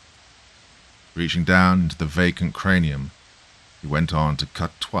scissors. Reaching down into the vacant cranium, he went on to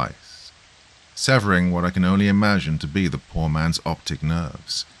cut twice, severing what I can only imagine to be the poor man's optic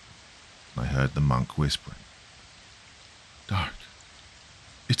nerves. I heard the monk whispering, "Dark.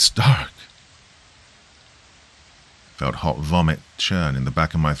 It's dark." I felt hot vomit churn in the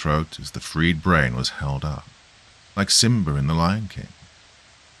back of my throat as the freed brain was held up, like Simba in The Lion King,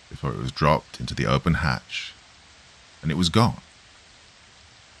 before it was dropped into the open hatch, and it was gone.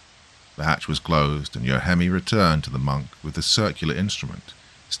 The hatch was closed, and Hemi returned to the monk with the circular instrument,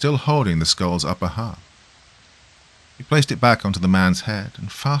 still holding the skull's upper half. He placed it back onto the man's head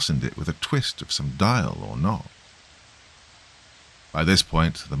and fastened it with a twist of some dial or knob. By this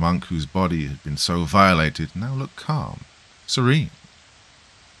point, the monk whose body had been so violated now looked calm, serene.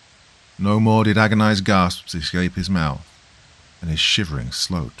 No more did agonized gasps escape his mouth, and his shivering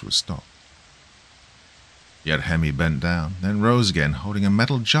slowed to a stop. Yet Hemi bent down, then rose again, holding a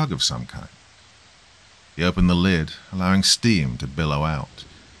metal jug of some kind. He opened the lid, allowing steam to billow out,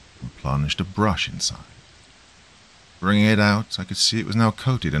 and plunged a brush inside. Bringing it out, I could see it was now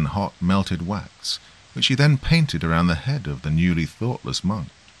coated in hot, melted wax, which he then painted around the head of the newly thoughtless monk.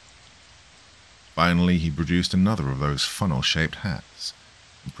 Finally, he produced another of those funnel-shaped hats,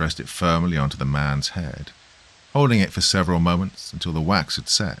 and pressed it firmly onto the man's head, holding it for several moments until the wax had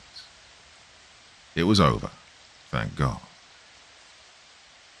set. It was over, thank God.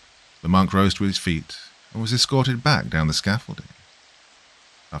 The monk rose to his feet and was escorted back down the scaffolding.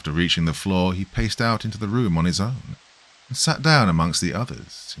 After reaching the floor, he paced out into the room on his own and sat down amongst the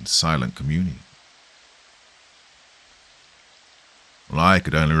others in silent communion. Well, I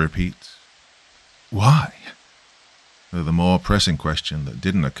could only repeat, "Why?" Though the more pressing question that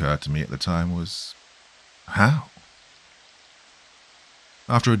didn't occur to me at the time was, how?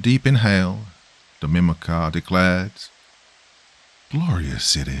 After a deep inhale, Domimokar declared,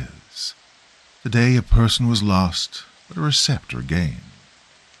 "Glorious it is. Today a person was lost, but a receptor again,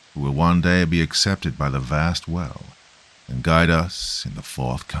 who will one day be accepted by the vast well and guide us in the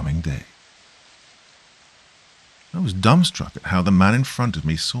forthcoming day. I was dumbstruck at how the man in front of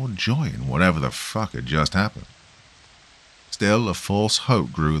me saw joy in whatever the fuck had just happened. Still, a false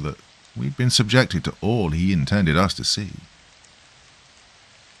hope grew that we'd been subjected to all he intended us to see.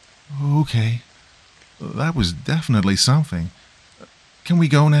 "Okay, that was definitely something. Can we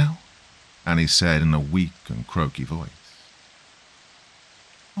go now?" Annie said in a weak and croaky voice.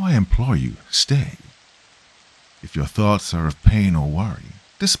 "I implore you, stay. If your thoughts are of pain or worry,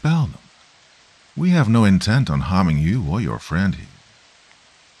 dispel them. We have no intent on harming you or your friend here."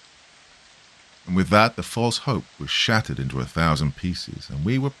 And with that, the false hope was shattered into 1,000 pieces, and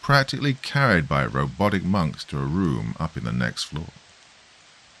we were practically carried by robotic monks to a room up in the next floor.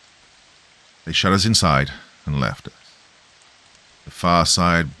 They shut us inside and left us. The far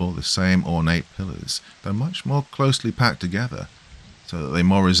side bore the same ornate pillars, though much more closely packed together, so that they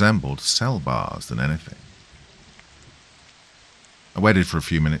more resembled cell bars than anything. I waited for a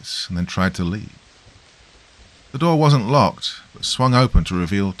few minutes and then tried to leave. The door wasn't locked, but swung open to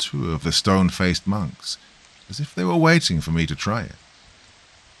reveal 2 of the stone-faced monks, as if they were waiting for me to try it.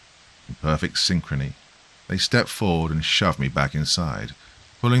 In perfect synchrony, they stepped forward and shoved me back inside,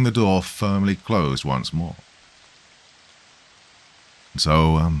 pulling the door firmly closed once more.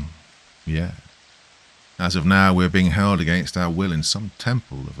 So, yeah. As of now, we're being held against our will in some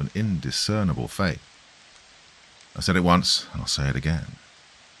temple of an indiscernible fate. I said it once, and I'll say it again.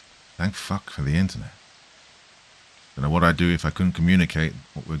 Thank fuck for the internet. Don't know what I'd do if I couldn't communicate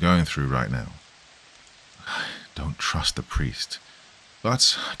what we're going through right now. I don't trust the priest,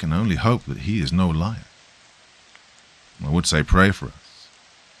 but I can only hope that he is no liar. I would say pray for us,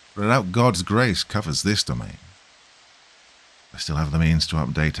 but I doubt God's grace covers this domain. I still have the means to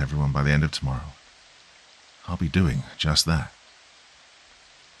update everyone by the end of tomorrow. I'll be doing just that.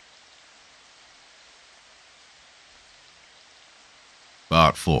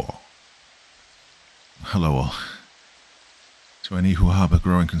 Part 4. Hello all. To any who harbor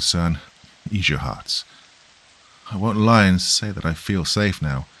growing concern, ease your hearts. I won't lie and say that I feel safe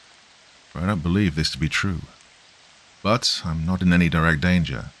now, for I don't believe this to be true. But I'm not in any direct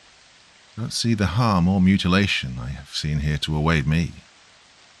danger. I don't see the harm or mutilation I have seen here to await me.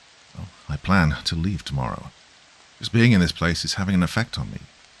 Well, I plan to leave tomorrow. Just being in this place is having an effect on me,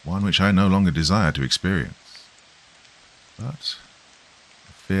 one which I no longer desire to experience. But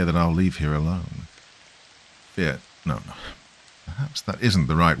I fear that I'll leave here alone. No. Perhaps that isn't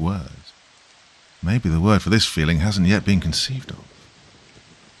the right word. Maybe the word for this feeling hasn't yet been conceived of.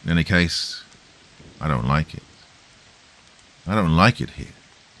 In any case, I don't like it. I don't like it here.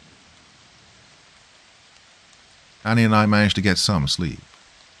 Annie and I managed to get some sleep.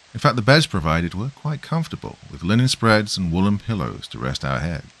 In fact, the beds provided were quite comfortable, with linen spreads and woolen pillows to rest our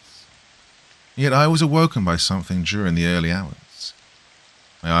heads. Yet I was awoken by something during the early hours.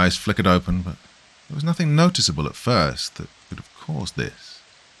 My eyes flickered open, but there was nothing noticeable at first that could have caused this.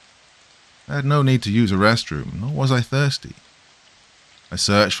 I had no need to use a restroom, nor was I thirsty. I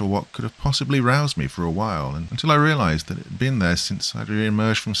searched for what could have possibly roused me for a while, until I realized that it had been there since I'd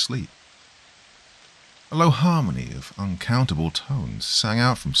re-emerged from sleep. A low harmony of uncountable tones sang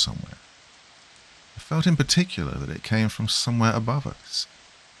out from somewhere. I felt in particular that it came from somewhere above us,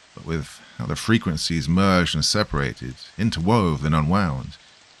 but with how the frequencies merged and separated, interwove and unwound,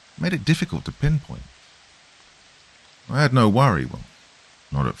 it made it difficult to pinpoint. I had no worry, well,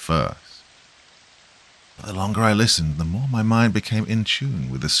 not at first. But the longer I listened, the more my mind became in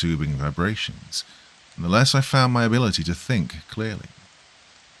tune with the soothing vibrations, and the less I found my ability to think clearly.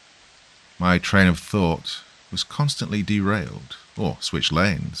 My train of thought was constantly derailed, or switched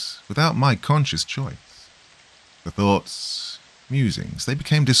lanes, without my conscious choice. The thoughts, musings, they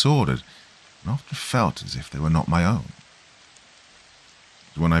became disordered, and often felt as if they were not my own.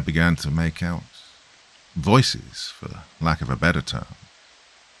 It was when I began to make out voices, for lack of a better term.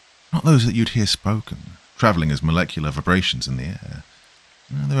 Not those that you'd hear spoken, travelling as molecular vibrations in the air.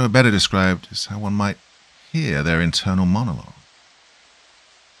 They were better described as how one might hear their internal monologue.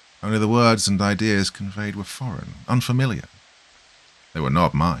 Only the words and ideas conveyed were foreign, unfamiliar. They were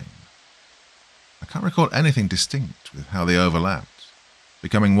not mine. I can't recall anything distinct with how they overlapped,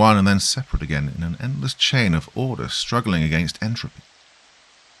 becoming one and then separate again in an endless chain of order struggling against entropy.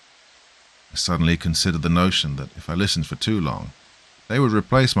 I suddenly considered the notion that if I listened for too long, they would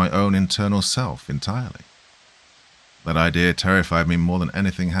replace my own internal self entirely. That idea terrified me more than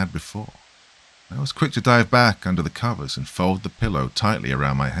anything had before. I was quick to dive back under the covers and fold the pillow tightly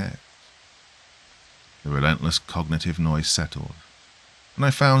around my head. The relentless cognitive noise settled, and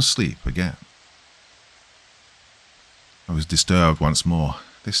I found sleep again. I was disturbed once more,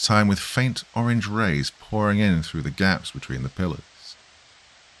 this time with faint orange rays pouring in through the gaps between the pillars.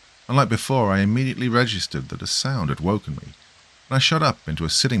 Unlike before, I immediately registered that a sound had woken me, and I shot up into a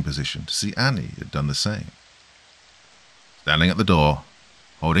sitting position to see Annie had done the same. Standing at the door,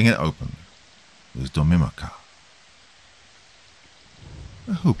 holding it open, was Domimaka.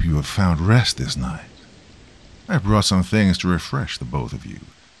 I hope you have found rest this night. I have brought some things to refresh the both of you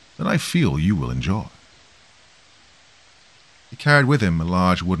that I feel you will enjoy. He carried with him a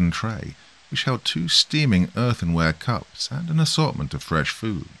large wooden tray, which held 2 steaming earthenware cups and an assortment of fresh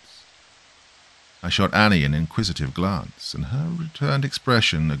foods. I shot Annie an inquisitive glance, and her returned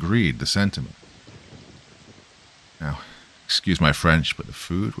expression agreed the sentiment. Now, excuse my French, but the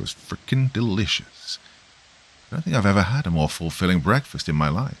food was frickin' delicious. I don't think I've ever had a more fulfilling breakfast in my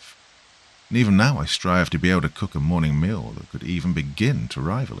life, and even now I strive to be able to cook a morning meal that could even begin to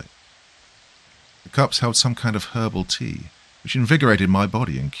rival it. The cups held some kind of herbal tea, which invigorated my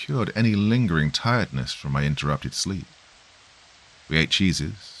body and cured any lingering tiredness from my interrupted sleep. We ate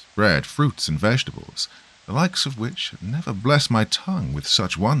cheeses, bread, fruits, and vegetables, the likes of which had never blessed my tongue with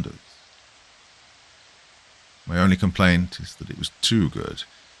such wonders. My only complaint is that it was too good,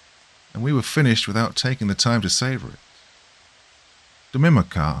 and we were finished without taking the time to savor it.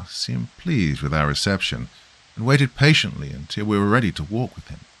 Domimaka seemed pleased with our reception and waited patiently until we were ready to walk with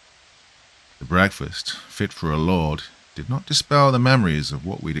him. The breakfast, fit for a lord, did not dispel the memories of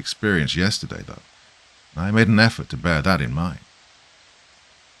what we'd experienced yesterday, though, and I made an effort to bear that in mind.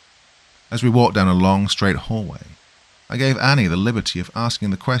 As we walked down a long, straight hallway, I gave Annie the liberty of asking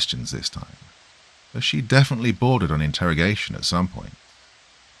the questions this time, though she definitely bordered on interrogation at some point.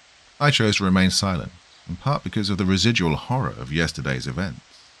 I chose to remain silent, in part because of the residual horror of yesterday's events.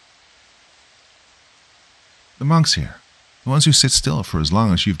 The monks here, the ones who sit still for as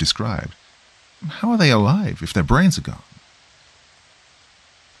long as you've described, how are they alive if their brains are gone?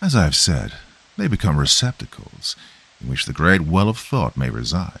 As I have said, they become receptacles in which the great well of thought may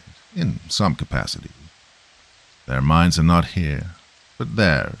reside, in some capacity. Their minds are not here, but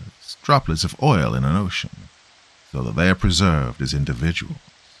there, as droplets of oil in an ocean, so that they are preserved as individuals.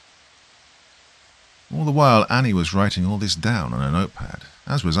 All the while, Annie was writing all this down on a notepad,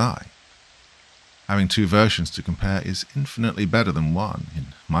 as was I. Having 2 versions to compare is infinitely better than one, in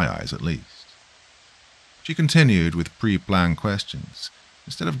my eyes at least. She continued with pre-planned questions,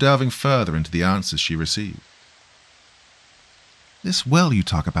 instead of delving further into the answers she received. This well you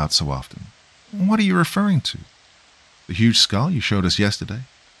talk about so often, what are you referring to? The huge skull you showed us yesterday?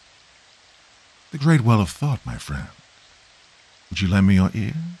 The great well of thought, my friend. Would you lend me your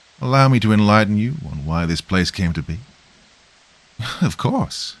ear? Allow me to enlighten you on why this place came to be? Of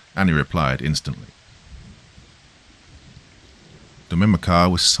course, Annie replied instantly. Domimaka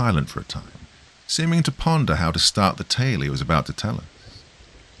was silent for a time, seeming to ponder how to start the tale he was about to tell us.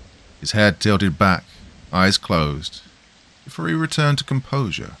 His head tilted back, eyes closed, before he returned to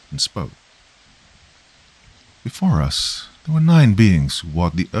composure and spoke. Before us, there were 9 beings who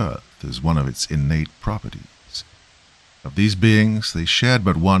walked the earth as one of its innate properties. Of these beings, they shared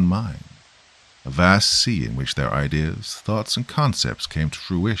but one mind, a vast sea in which their ideas, thoughts, and concepts came to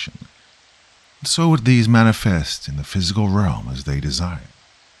fruition, and so would these manifest in the physical realm as they desired.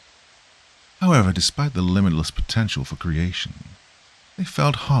 However, despite the limitless potential for creation, they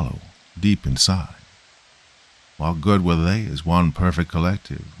felt hollow deep inside. While good were they as one perfect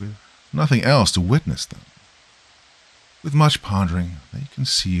collective, with nothing else to witness them. With much pondering, they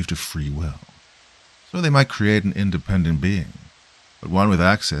conceived of free will, so they might create an independent being, but one with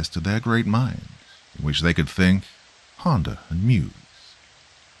access to their great mind, in which they could think, ponder, and muse.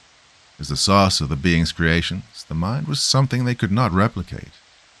 As the source of the being's creations, the mind was something they could not replicate,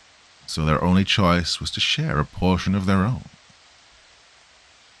 so their only choice was to share a portion of their own.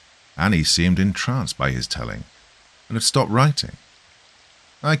 Annie seemed entranced by his telling, and had stopped writing.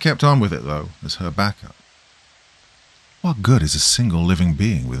 I kept on with it, though, as her backup. What good is a single living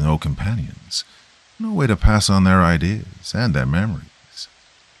being with no companions? No way to pass on their ideas and their memories.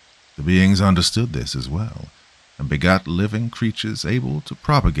 The beings understood this as well, and begot living creatures able to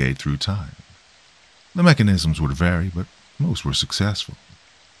propagate through time. The mechanisms would vary, but most were successful.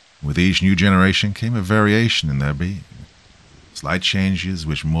 With each new generation came a variation in their being, slight changes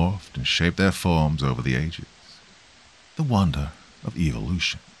which morphed and shaped their forms over the ages. The wonder of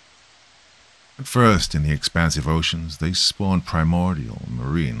evolution. At first, in the expansive oceans, they spawned primordial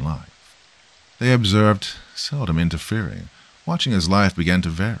marine life. They observed, seldom interfering, watching as life began to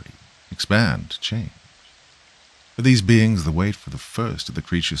vary, expand, change. For these beings, the wait for the first of the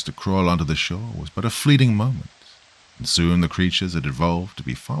creatures to crawl onto the shore was but a fleeting moment, and soon the creatures had evolved to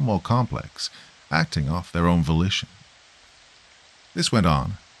be far more complex, acting off their own volition. This went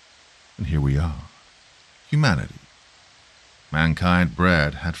on, and here we are. Humanity. Mankind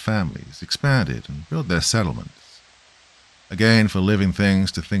bred, had families, expanded, and built their settlements. Again, for living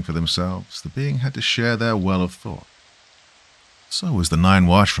things to think for themselves, the being had to share their well of thought. So as the Nine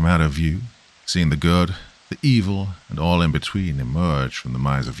watched from out of view, seeing the good, the evil, and all in between emerge from the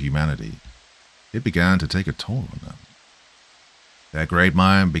minds of humanity, it began to take a toll on them. Their great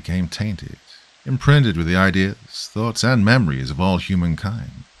mind became tainted, imprinted with the ideas, thoughts, and memories of all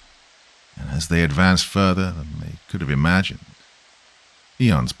humankind. And as they advanced further than they could have imagined,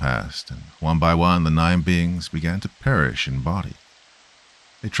 eons passed, and one by one the Nine beings began to perish in body.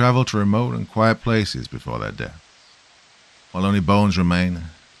 They traveled to remote and quiet places before their death. While only bones remain,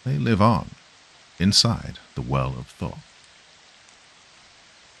 they live on, inside the well of thought.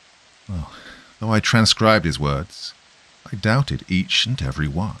 Well, though I transcribed his words, I doubted each and every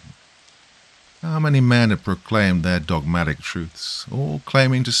one. How many men had proclaimed their dogmatic truths, all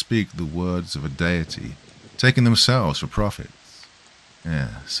claiming to speak the words of a deity, taking themselves for prophets?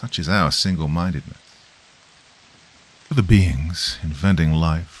 Such is our single-mindedness. For the beings, inventing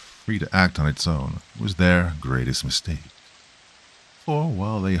life, free to act on its own, was their greatest mistake. For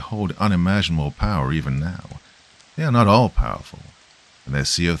while they hold unimaginable power even now, they are not all-powerful, and their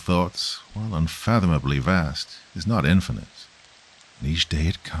sea of thoughts, while unfathomably vast, is not infinite, and each day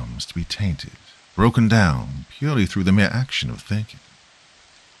it comes to be tainted, broken down purely through the mere action of thinking.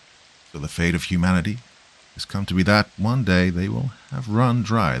 So the fate of humanity has come to be that one day they will have run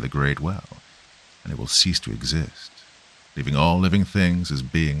dry the great well, and it will cease to exist, leaving all living things as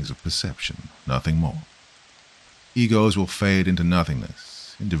beings of perception, nothing more. Egos will fade into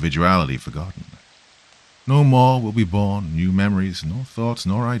nothingness, individuality forgotten. No more will be born new memories, nor thoughts,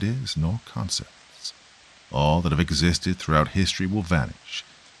 nor ideas, nor concepts. All that have existed throughout history will vanish,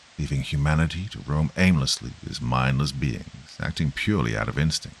 leaving humanity to roam aimlessly as mindless beings, acting purely out of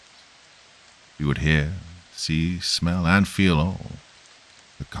instinct. We would hear, see, smell, and feel all,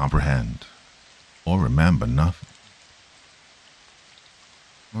 but comprehend or remember nothing.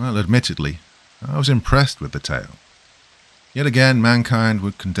 Well, admittedly, I was impressed with the tale. Yet again, mankind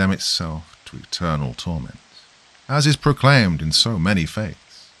would condemn itself to eternal torment, as is proclaimed in so many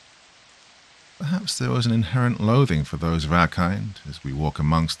faiths. Perhaps there was an inherent loathing for those of our kind as we walk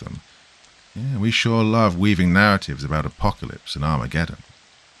amongst them. We sure love weaving narratives about apocalypse and Armageddon.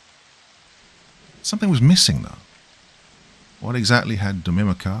 Something was missing, though. What exactly had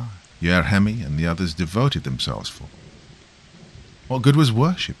Domimikar, Yerhemi, and the others devoted themselves for? What good was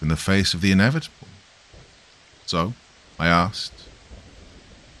worship in the face of the inevitable? So, I asked,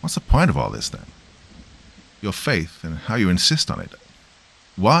 what's the point of all this, then? Your faith and how you insist on it.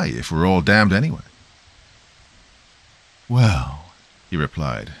 Why, if we're all damned anyway? Well, he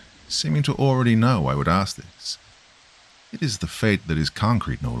replied, seeming to already know I would ask this, it is the fate that is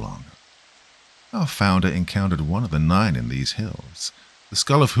concrete no longer. Our founder encountered one of the Nine in these hills, the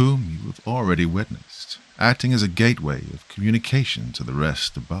skull of whom you have already witnessed, acting as a gateway of communication to the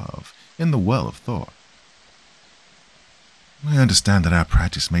rest above, in the well of thought. I understand that our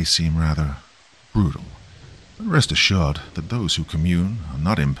practice may seem rather brutal, but rest assured that those who commune are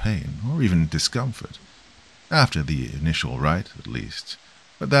not in pain or even discomfort, after the initial rite at least,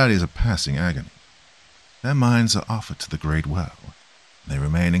 but that is a passing agony. Their minds are offered to the great well, and they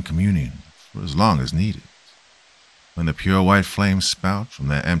remain in communion for as long as needed. When the pure white flames spout from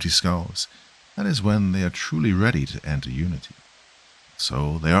their empty skulls, that is when they are truly ready to enter unity.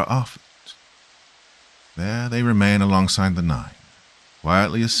 So they are offered. There they remain alongside the Nine,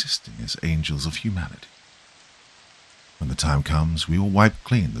 quietly assisting as angels of humanity. When the time comes, we will wipe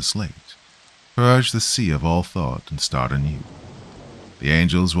clean the slate, purge the sea of all thought, and start anew. The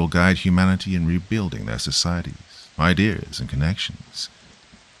angels will guide humanity in rebuilding their societies, ideas, and connections.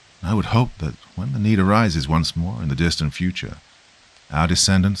 I would hope that when the need arises once more in the distant future, our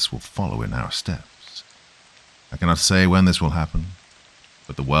descendants will follow in our steps. I cannot say when this will happen,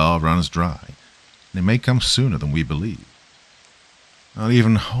 but the well runs dry, and it may come sooner than we believe. Not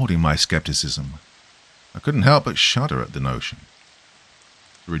even holding my skepticism, I couldn't help but shudder at the notion.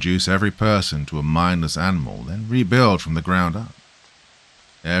 To reduce every person to a mindless animal, then rebuild from the ground up.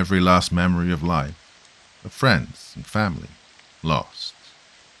 Every last memory of life, of friends and family, lost.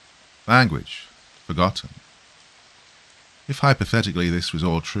 Language, forgotten. If hypothetically this was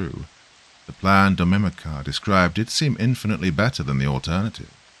all true, the plan Domimikar described did seem infinitely better than the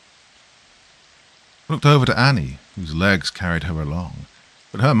alternative. I looked over to Annie, whose legs carried her along,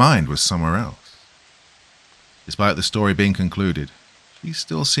 but her mind was somewhere else. Despite the story being concluded, she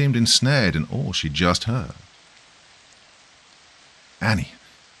still seemed ensnared in all she'd just heard. "Annie.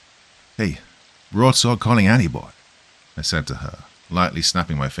 Hey, broadsword calling Annie, boy," I said to her, lightly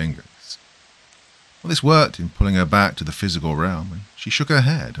snapping my fingers. Well, this worked in pulling her back to the physical realm, and she shook her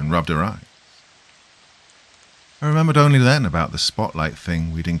head and rubbed her eyes. I remembered only then about the spotlight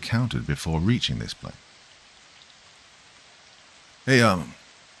thing we'd encountered before reaching this place. Hey,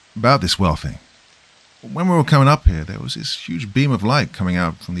 about this well thing. When we were coming up here, there was this huge beam of light coming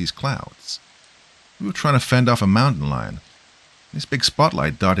out from these clouds. We were trying to fend off a mountain lion. This big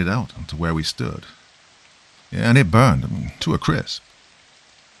spotlight darted out onto where we stood. Yeah, and it burned, to a crisp.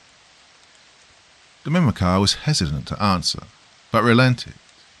 The Mimicar was hesitant to answer, but relented.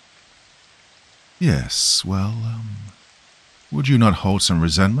 Yes, well, would you not hold some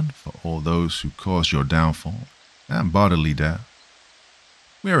resentment for all those who caused your downfall and bodily death?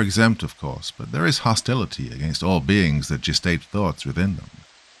 We are exempt, of course, but there is hostility against all beings that gestate thoughts within them.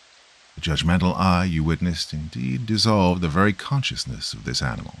 The judgmental eye you witnessed indeed dissolved the very consciousness of this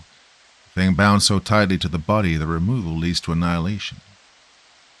animal, a thing bound so tightly to the body that removal leads to annihilation.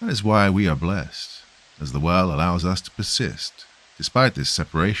 That is why we are blessed, as the well allows us to persist, despite this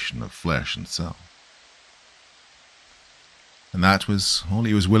separation of flesh and soul. And that was all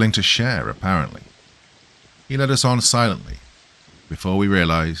he was willing to share, apparently. He led us on silently, before we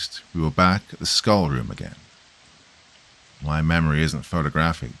realized we were back at the skull room again. My memory isn't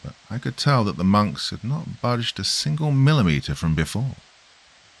photographic, but I could tell that the monks had not budged a single millimeter from before.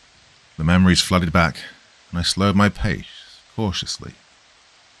 The memories flooded back, and I slowed my pace cautiously.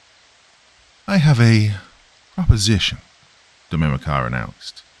 I have a proposition, the Mimicar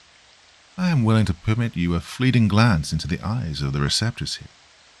announced. I am willing to permit you a fleeting glance into the eyes of the receptors here.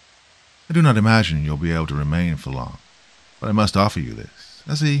 I do not imagine you'll be able to remain for long, but I must offer you this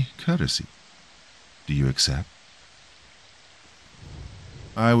as a courtesy. Do you accept?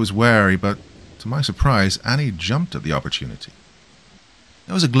 I was wary, but to my surprise, Annie jumped at the opportunity.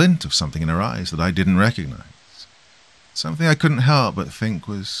 There was a glint of something in her eyes that I didn't recognize, something I couldn't help but think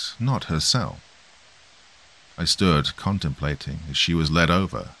was not herself. I stood contemplating as she was led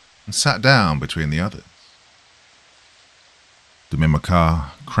over and sat down between the others. The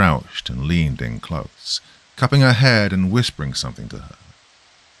Mimicar crouched and leaned in close, cupping her head and whispering something to her.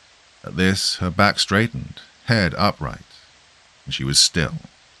 At this, her back straightened, head upright, and she was still.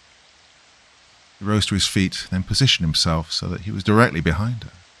 He rose to his feet, then positioned himself so that he was directly behind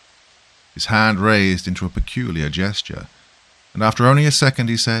her. His hand raised into a peculiar gesture, and after only a second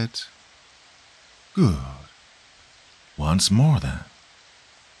he said, "Good. Once more, then."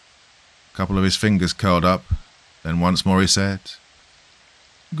 A couple of his fingers curled up, then once more he said,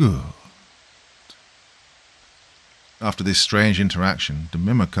 "Good." After this strange interaction, the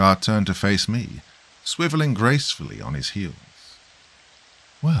Mimicar turned to face me, swiveling gracefully on his heels.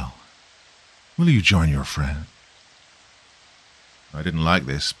 "Well, will you join your friend?" I didn't like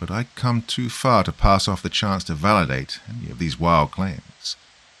this, but I'd come too far to pass off the chance to validate any of these wild claims.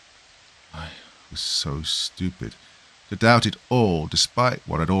 I was so stupid to doubt it all despite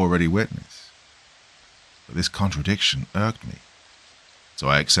what I'd already witnessed. But this contradiction irked me, so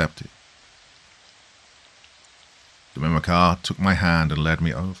I accepted. The Mimicar took my hand and led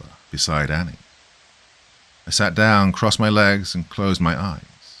me over, beside Annie. I sat down, crossed my legs, and closed my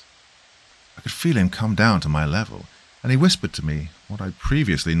eyes. I could feel him come down to my level, and he whispered to me what I'd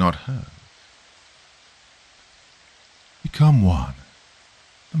previously not heard. "Become one.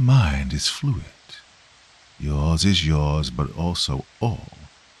 The mind is fluid. Yours is yours, but also all,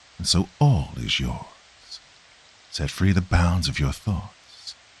 and so all is yours. Set free the bounds of your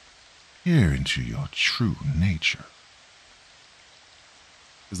thoughts. Peer into your true nature."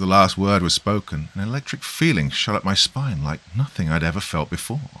 As the last word was spoken, an electric feeling shot up my spine like nothing I'd ever felt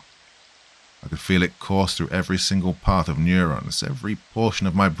before. I could feel it course through every single path of neurons, every portion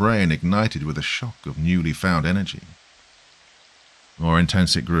of my brain ignited with a shock of newly found energy. The more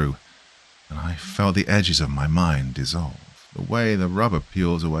intense it grew, and I felt the edges of my mind dissolve, the way the rubber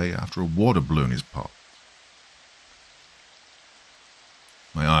peels away after a water balloon is popped.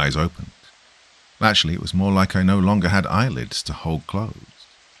 My eyes opened. Actually, it was more like I no longer had eyelids to hold closed.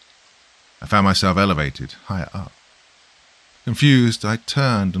 I found myself elevated, higher up. Confused, I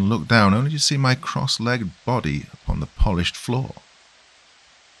turned and looked down, only to see my cross-legged body upon the polished floor.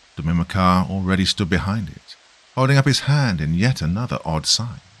 The Mimicar already stood behind it, holding up his hand in yet another odd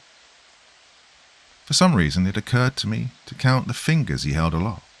sign. For some reason, it occurred to me to count the fingers he held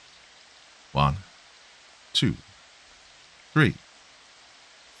aloft. 1, 2, 3,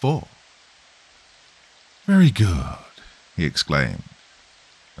 4. "Very good," he exclaimed,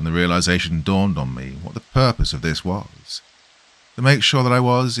 and the realization dawned on me what the purpose of this was, to make sure that I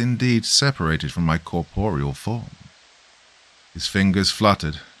was indeed separated from my corporeal form. His fingers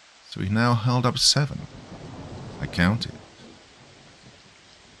fluttered, so he now held up 7. I counted.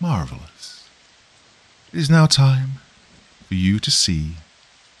 Marvelous. It is now time for you to see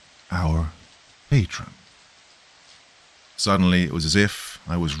our patron. Suddenly it was as if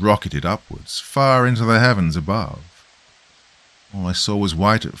I was rocketed upwards, far into the heavens above. All I saw was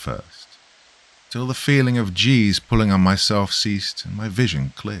white at first, till the feeling of G's pulling on myself ceased and my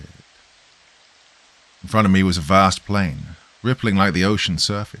vision cleared. In front of me was a vast plain, rippling like the ocean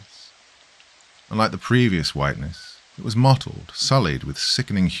surface. Unlike the previous whiteness, it was mottled, sullied with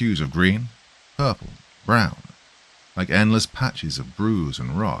sickening hues of green, purple, brown, like endless patches of bruise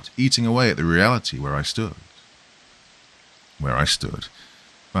and rot, eating away at the reality where I stood. Well,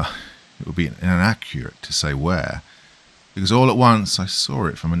 it would be inaccurate to say where, because all at once I saw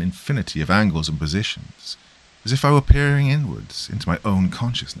it from an infinity of angles and positions, as if I were peering inwards into my own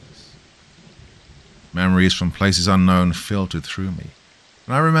consciousness. Memories from places unknown filtered through me,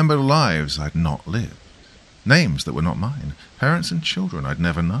 and I remembered lives I'd not lived, names that were not mine, parents and children I'd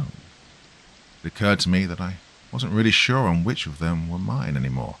never known. It occurred to me that I wasn't really sure on which of them were mine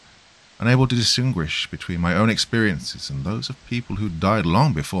anymore, unable to distinguish between my own experiences and those of people who died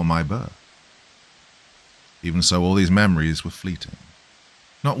long before my birth. Even so, all these memories were fleeting.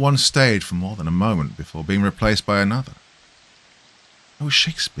 Not one stayed for more than a moment before being replaced by another. I was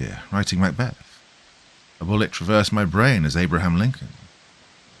Shakespeare writing Macbeth. A bullet traversed my brain as Abraham Lincoln.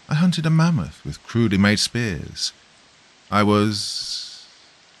 I hunted a mammoth with crudely made spears. I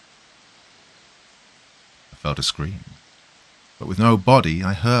felt a scream, but with no body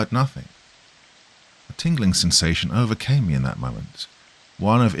I heard nothing. A tingling sensation overcame me in that moment,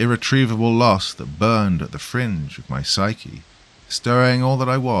 one of irretrievable loss that burned at the fringe of my psyche, stirring all that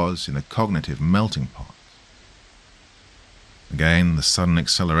I was in a cognitive melting pot. Again, the sudden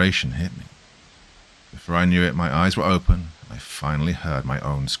acceleration hit me. Before I knew it, my eyes were open, and I finally heard my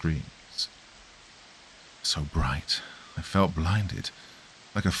own screams. So bright, I felt blinded,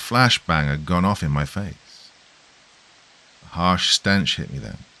 like a flashbang had gone off in my face. A harsh stench hit me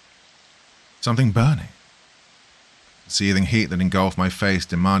then. Something burning. The seething heat that engulfed my face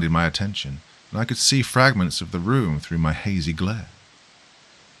demanded my attention, and I could see fragments of the room through my hazy glare.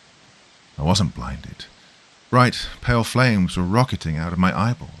 I wasn't blinded. Bright, pale flames were rocketing out of my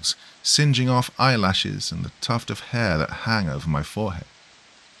eyeballs, singeing off eyelashes and the tuft of hair that hung over my forehead.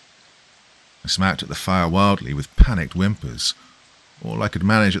 I smacked at the fire wildly with panicked whimpers, all I could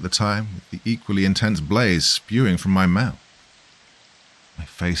manage at the time with the equally intense blaze spewing from my mouth. My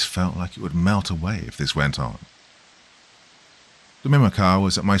face felt like it would melt away if this went on. The Mimicar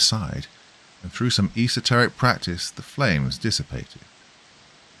was at my side, and through some esoteric practice the flames dissipated.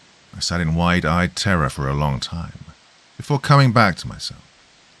 I sat in wide-eyed terror for a long time, before coming back to myself.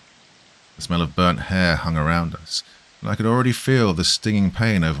 The smell of burnt hair hung around us, and I could already feel the stinging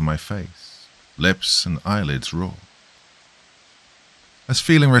pain over my face, lips and eyelids raw. As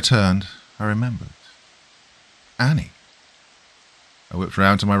feeling returned, I remembered. Annie. I whipped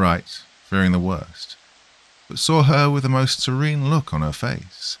round to my right, fearing the worst, but saw her with the most serene look on her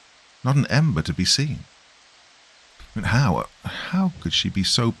face, not an ember to be seen. But how could she be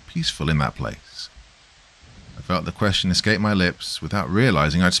so peaceful in that place? I felt the question escape my lips without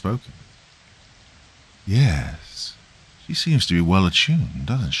realizing I'd spoken. Yes, she seems to be well attuned,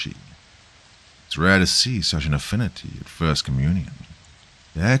 doesn't she? It's rare to see such an affinity at first communion.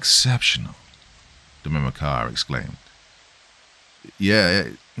 Exceptional, the Mimicar exclaimed. Yeah,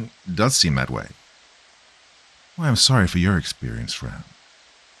 it does seem that way. Well, I'm sorry for your experience, Fran.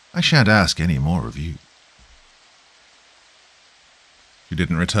 I shan't ask any more of you. She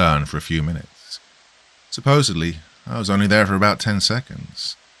didn't return for a few minutes. Supposedly, I was only there for about 10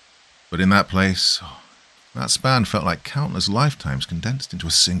 seconds. But in that place, that span felt like countless lifetimes condensed into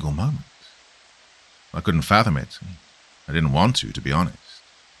a single moment. I couldn't fathom it. I didn't want to be honest.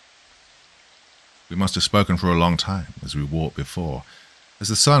 We must have spoken for a long time as we walked before, as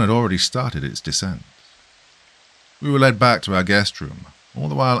the sun had already started its descent. We were led back to our guest room, all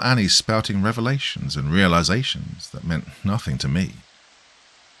the while Annie spouting revelations and realizations that meant nothing to me.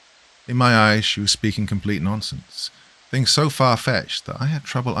 In my eyes, she was speaking complete nonsense, things so far-fetched that I had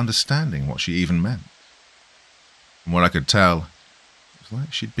trouble understanding what she even meant. From what I could tell, it was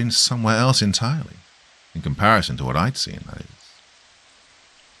like she'd been somewhere else entirely, in comparison to what I'd seen, that is.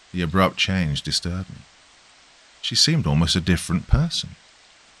 The abrupt change disturbed me. She seemed almost a different person.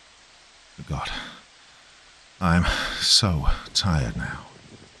 God, I'm so tired now.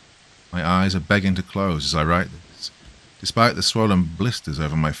 My eyes are begging to close as I write this, despite the swollen blisters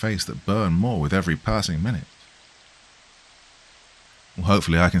over my face that burn more with every passing minute. Well,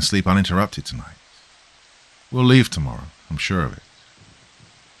 hopefully I can sleep uninterrupted tonight. We'll leave tomorrow, I'm sure of it.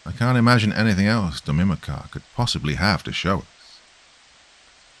 I can't imagine anything else the Mimicar could possibly have to show us.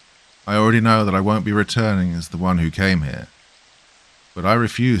 I already know that I won't be returning as the one who came here, but I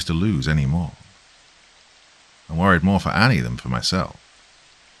refuse to lose any more. I'm worried more for Annie than for myself.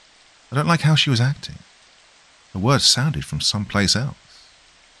 I don't like how she was acting. The words sounded from someplace else.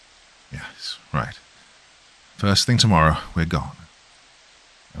 Yes, right. First thing tomorrow, we're gone.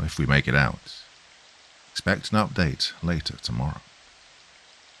 Now, if we make it out, expect an update later tomorrow.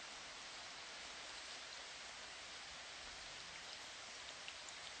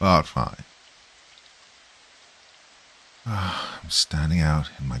 Part 5. I'm standing out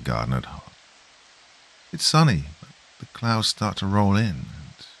in my garden at home. It's sunny, but the clouds start to roll in,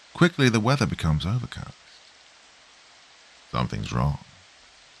 and quickly the weather becomes overcast. Something's wrong.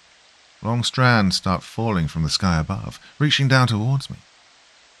 Long strands start falling from the sky above, reaching down towards me.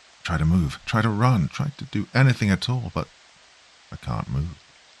 I try to move, try to run, try to do anything at all, but I can't move.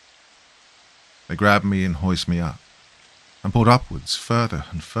 They grab me and hoist me up. I'm pulled upwards, further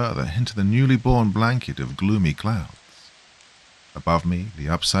and further, into the newly born blanket of gloomy clouds. Above me, the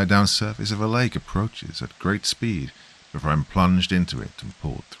upside-down surface of a lake approaches at great speed before I'm plunged into it and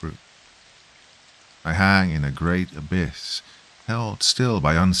pulled through. I hang in a great abyss, held still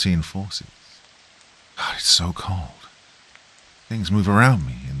by unseen forces. God, it's so cold. Things move around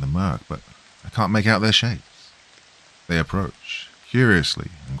me in the murk, but I can't make out their shapes. They approach, curiously,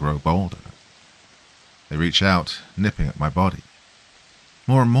 and grow bolder. They reach out, nipping at my body.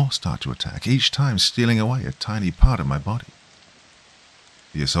 More and more start to attack, each time stealing away a tiny part of my body.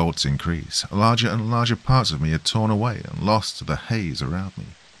 The assaults increase. Larger and larger parts of me are torn away and lost to the haze around me.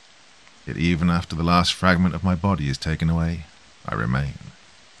 Yet even after the last fragment of my body is taken away, I remain.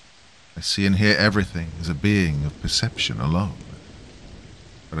 I see and hear everything as a being of perception alone.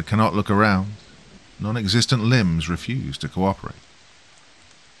 But I cannot look around. Non-existent limbs refuse to cooperate.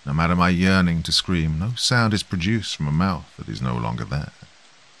 No matter my yearning to scream, no sound is produced from a mouth that is no longer there.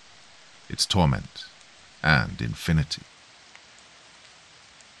 It's torment and infinity.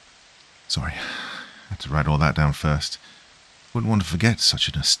 Sorry, I had to write all that down first. Wouldn't want to forget such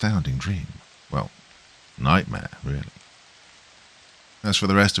an astounding dream. Well, nightmare, really. As for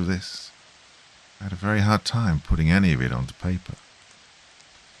the rest of this, I had a very hard time putting any of it onto paper.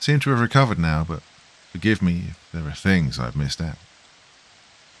 I seem to have recovered now, but forgive me if there are things I've missed out.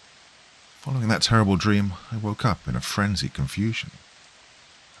 Following that terrible dream, I woke up in a frenzied confusion.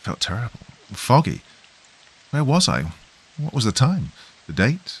 I felt terrible, foggy. Where was I? What was the time? The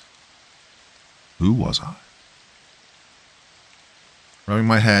date? Who was I? Rubbing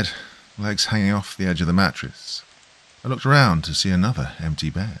my head, legs hanging off the edge of the mattress, I looked around to see another empty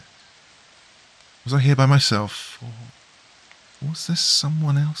bed. Was I here by myself, or was there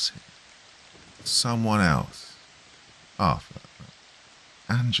someone else here? Someone else. Arthur.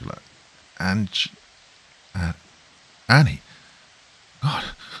 Angela. Annie. God,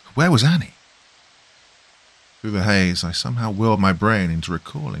 where was Annie? Through the haze, I somehow willed my brain into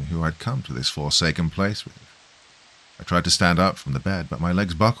recalling who I'd come to this forsaken place with. I tried to stand up from the bed, but my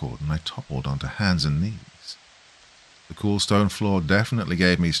legs buckled and I toppled onto hands and knees. The cool stone floor definitely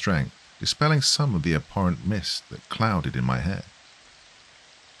gave me strength, dispelling some of the abhorrent mist that clouded in my head.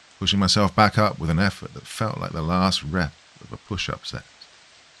 Pushing myself back up with an effort that felt like the last rep of a push-up set,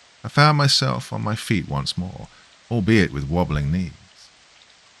 I found myself on my feet once more, albeit with wobbling knees.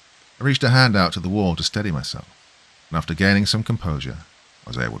 I reached a hand out to the wall to steady myself, and after gaining some composure, I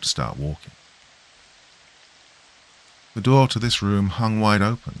was able to start walking. The door to this room hung wide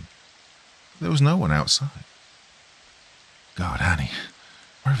open. There was no one outside. God, Annie,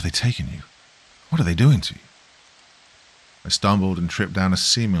 where have they taken you? What are they doing to you? I stumbled and tripped down a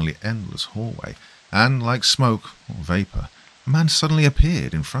seemingly endless hallway, and, like smoke or vapor, a man suddenly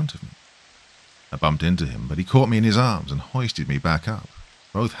appeared in front of me. I bumped into him, but he caught me in his arms and hoisted me back up,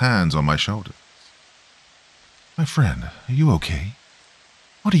 both hands on my shoulders. My friend, are you okay?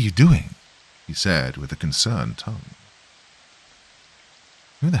 What are you doing? He said with a concerned tone.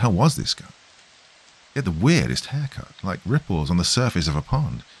 Who the hell was this guy? He had the weirdest haircut, like ripples on the surface of a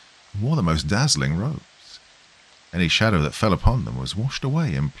pond, and wore the most dazzling robes. Any shadow that fell upon them was washed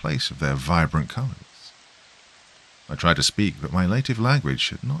away in place of their vibrant colours. I tried to speak, but my native language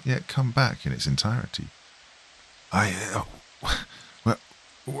had not yet come back in its entirety.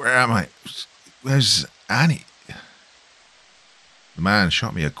 Where am I? Where's Annie? The man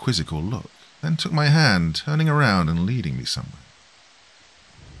shot me a quizzical look, then took my hand, turning around and leading me somewhere.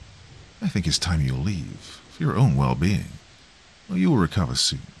 I think it's time you'll leave, for your own well-being, or you will recover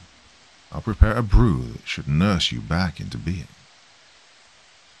soon. I'll prepare a brew that should nurse you back into being.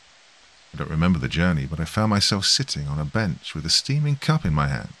 I don't remember the journey, but I found myself sitting on a bench with a steaming cup in my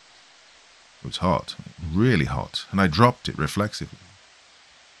hand. It was hot, really hot, and I dropped it reflexively.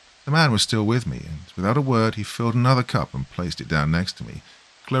 The man was still with me, and without a word he filled another cup and placed it down next to me,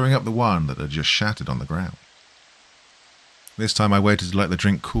 clearing up the one that had just shattered on the ground. This time I waited to let the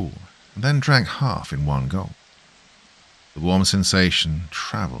drink cool, and then drank half in one gulp. The warm sensation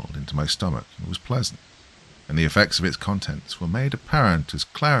travelled into my stomach and was pleasant, and the effects of its contents were made apparent as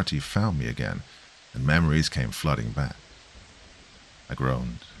clarity found me again, and memories came flooding back. I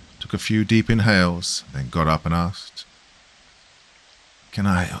groaned, took a few deep inhales, then got up and asked, "Can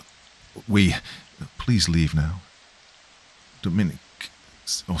we please leave now? Domimoka?"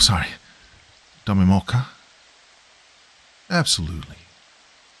 "Absolutely.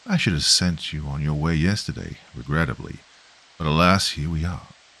 I should have sent you on your way yesterday, regrettably, but alas, here we are.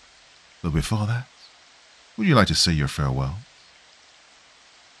 But before that, would you like to say your farewell?"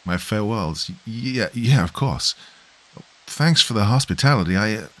 "My farewells? Yeah, of course. Thanks for the hospitality.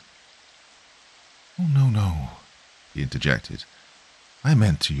 Oh, no," he interjected. "I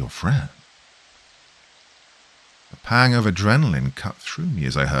meant to your friend." A pang of adrenaline cut through me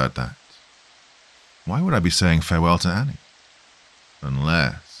as I heard that. Why would I be saying farewell to Annie?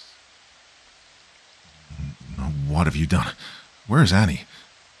 Unless... What have you done? Where is Annie?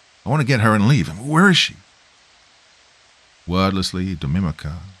 I want to get her and leave. Where is she? Wordlessly,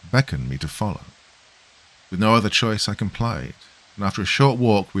 Domimoka beckoned me to follow. With no other choice, I complied, and after a short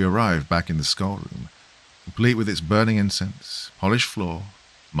walk we arrived back in the skull room, complete with its burning incense, polished floor,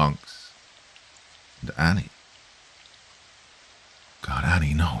 monks, and Annie. God,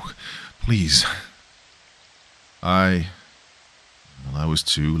 Annie, no. Please. I was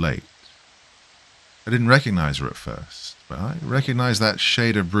too late. I didn't recognize her at first, but I recognized that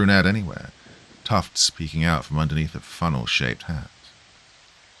shade of brunette anywhere, tufts peeking out from underneath a funnel-shaped hat.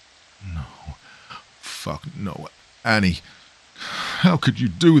 No. Fuck no. Annie, how could you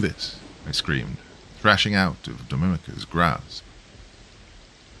do this? I screamed, thrashing out of Domimoka's grasp.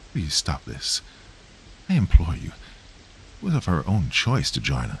 Please stop this. I implore you. It was of her own choice to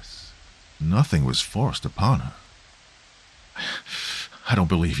join us. Nothing was forced upon her. I don't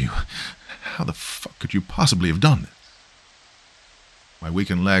believe you. How the fuck could you possibly have done this? My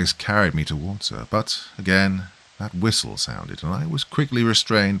weakened legs carried me towards her, but, again, that whistle sounded, and I was quickly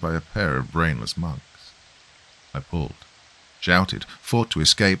restrained by a pair of brainless monks. I pulled, shouted, fought to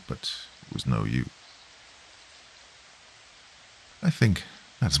escape, but it was no use. I think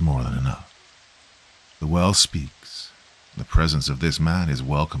that's more than enough. The well speaks. The presence of this man is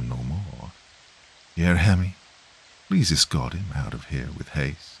welcome no more. Yer Hemi, please escort him out of here with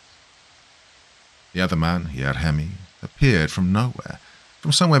haste. The other man, Yer Hemi, appeared from nowhere,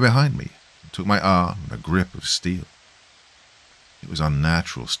 from somewhere behind me, and took my arm in a grip of steel. It was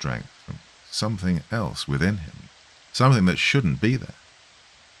unnatural strength from something else within him, something that shouldn't be there.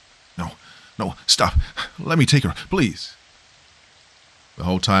 No, stop. Let me take her, please. The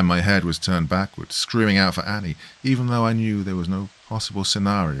whole time my head was turned backward, screaming out for Annie, even though I knew there was no possible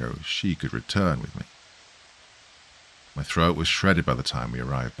scenario she could return with me. My throat was shredded by the time we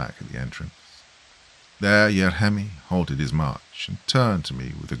arrived back at the entrance. There, Yer Hemi halted his march and turned to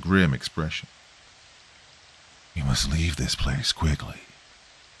me with a grim expression. You must leave this place quickly.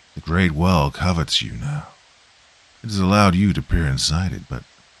 The great well covets you now. It has allowed you to peer inside it, but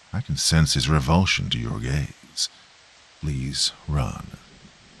I can sense his revulsion to your gaze. Please run.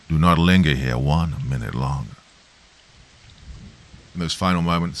 Do not linger here 1 minute longer. In those final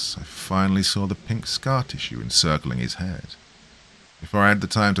moments, I finally saw the pink scar tissue encircling his head. Before I had the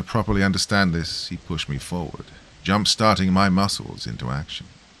time to properly understand this, he pushed me forward, jump-starting my muscles into action.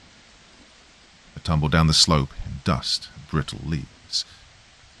 I tumbled down the slope in dust and brittle leaves.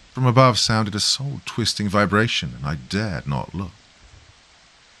 From above sounded a soul-twisting vibration, and I dared not look.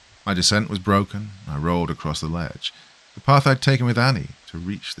 My descent was broken, and I rolled across the ledge, the path I'd taken with Annie to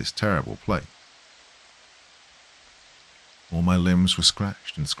reach this terrible place. All my limbs were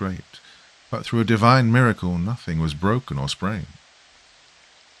scratched and scraped, but through a divine miracle nothing was broken or sprained.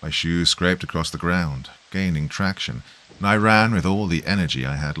 My shoes scraped across the ground, gaining traction, and I ran with all the energy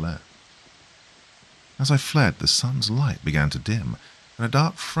I had left. As I fled, the sun's light began to dim, and a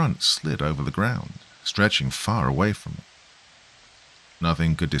dark front slid over the ground, stretching far away from me.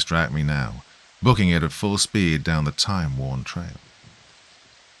 Nothing could distract me now, booking it at full speed down the time-worn trail.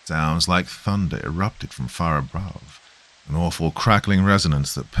 Sounds like thunder erupted from far above, an awful crackling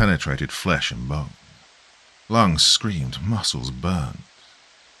resonance that penetrated flesh and bone. Lungs screamed, muscles burned.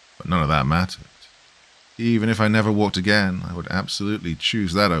 But none of that mattered. Even if I never walked again, I would absolutely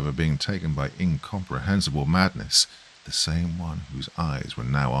choose that over being taken by incomprehensible madness, the same one whose eyes were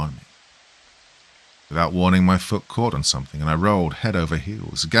now on me. Without warning, my foot caught on something, and I rolled head over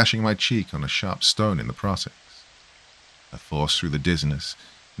heels, gashing my cheek on a sharp stone in the process. I forced through the dizziness,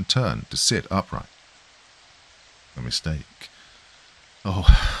 and turned to sit upright. A mistake. Oh,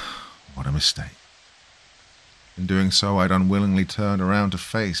 what a mistake. In doing so, I'd unwillingly turned around to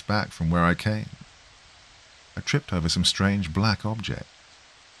face back from where I came. I tripped over some strange black object.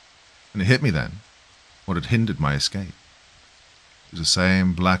 And it hit me then, what had hindered my escape. It was the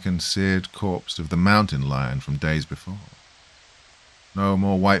same blackened, seared corpse of the mountain lion from days before. No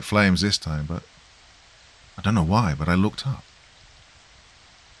more white flames this time, but I don't know why, but I looked up.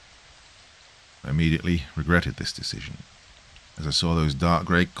 I immediately regretted this decision, as I saw those dark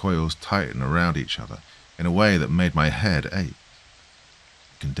grey coils tighten around each other in a way that made my head ache.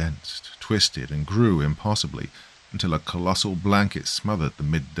 It condensed, twisted, and grew impossibly until a colossal blanket smothered the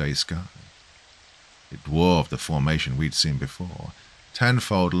midday sky. It dwarfed the formation we'd seen before,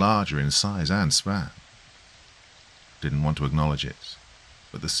 tenfold larger in size and span. Didn't want to acknowledge it,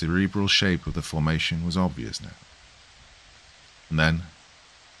 but the cerebral shape of the formation was obvious now. And then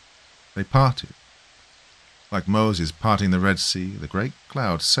they parted. Like Moses parting the Red Sea, the great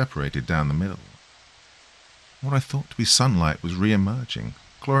cloud separated down the middle. What I thought to be sunlight was re-emerging,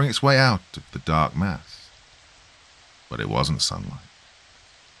 clawing its way out of the dark mass. But it wasn't sunlight.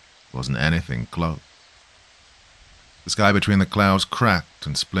 It wasn't anything close. The sky between the clouds cracked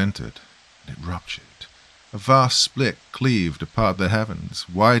and splintered, and it ruptured. A vast split cleaved apart the heavens,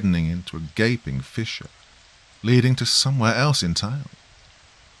 widening into a gaping fissure, leading to somewhere else in town.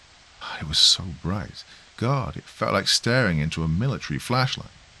 It was so bright. God, it felt like staring into a military flashlight.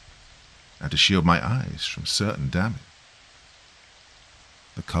 I had to shield my eyes from certain damage.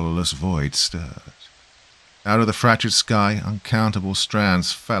 The colourless void stirred. Out of the fractured sky, uncountable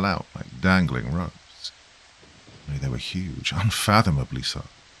strands fell out like dangling ropes. Only they were huge, unfathomably so.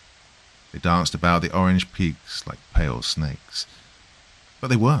 They danced about the orange peaks like pale snakes. But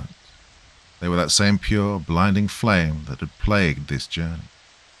they weren't. They were that same pure, blinding flame that had plagued this journey.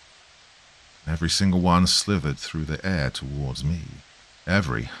 Every single one slithered through the air towards me.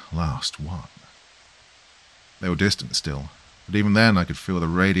 Every last one. They were distant still, but even then I could feel the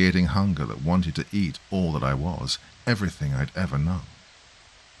radiating hunger that wanted to eat all that I was, everything I'd ever known.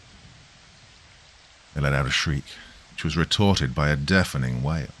 They let out a shriek, which was retorted by a deafening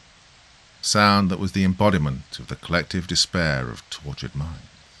wail, a sound that was the embodiment of the collective despair of tortured minds.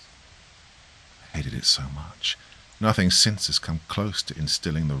 I hated it so much. Nothing since has come close to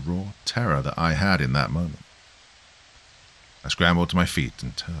instilling the raw terror that I had in that moment. I scrambled to my feet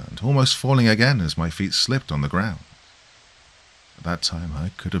and turned, almost falling again as my feet slipped on the ground. At that time I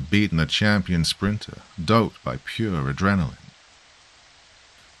could have beaten a champion sprinter, doped by pure adrenaline.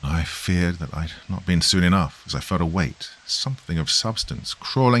 I feared that I'd not been soon enough as I felt a weight, something of substance,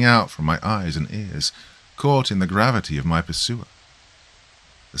 crawling out from my eyes and ears, caught in the gravity of my pursuer.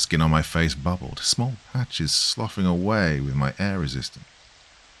 The skin on my face bubbled, small patches sloughing away with my air resistance.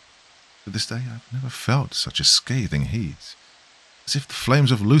 To this day I've never felt such a scathing heat, as if the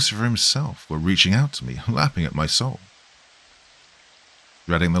flames of Lucifer himself were reaching out to me, lapping at my soul.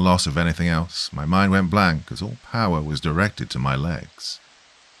 Dreading the loss of anything else, my mind went blank as all power was directed to my legs.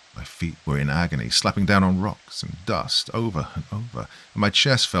 My feet were in agony, slapping down on rocks and dust over and over, and my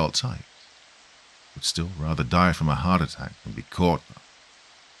chest felt tight. I would still rather die from a heart attack than be caught, though.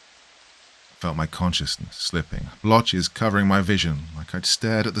 I felt my consciousness slipping, blotches covering my vision like I'd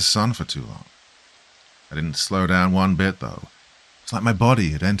stared at the sun for too long. I didn't slow down one bit, though. It's like my body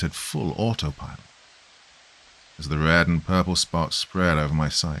had entered full autopilot. As the red and purple spots spread over my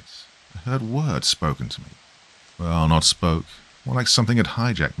sight, I heard words spoken to me. Well, not spoke, more like something had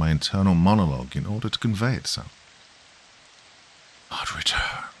hijacked my internal monologue in order to convey itself. Not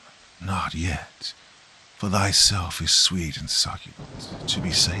return, not yet, for thyself is sweet and succulent, to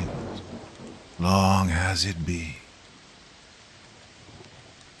be savoured, long as it be.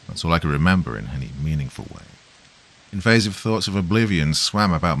 That's all I could remember in any meaningful way. Invasive thoughts of oblivion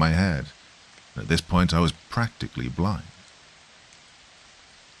swam about my head, and at this point I was practically blind.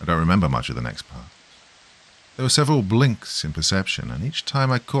 I don't remember much of the next part. There were several blinks in perception, and each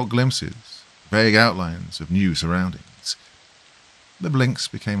time I caught glimpses, vague outlines of new surroundings. The blinks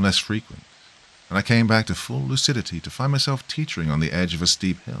became less frequent, and I came back to full lucidity to find myself teetering on the edge of a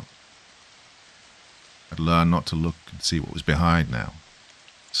steep hill. I'd learned not to look and see what was behind now,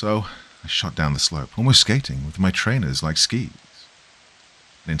 so I shot down the slope, almost skating, with my trainers like skis.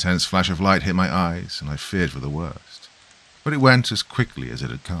 An intense flash of light hit my eyes, and I feared for the worst, but it went as quickly as it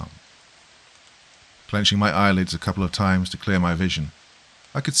had come. Clenching my eyelids a couple of times to clear my vision,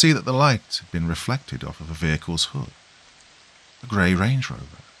 I could see that the light had been reflected off of a vehicle's hood. A grey Range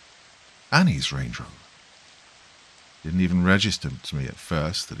Rover. Annie's Range Rover. It didn't even register to me at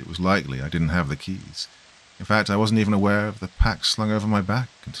first that it was likely I didn't have the keys. In fact, I wasn't even aware of the pack slung over my back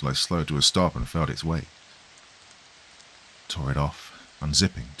until I slowed to a stop and felt its weight. Tore it off,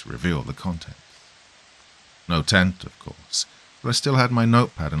 unzipping to reveal the contents. No tent, of course, but I still had my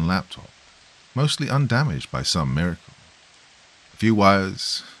notepad and laptop, mostly undamaged by some miracle. A few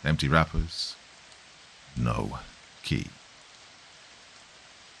wires, empty wrappers, no key.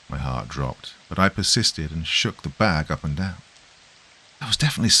 My heart dropped, but I persisted and shook the bag up and down. There was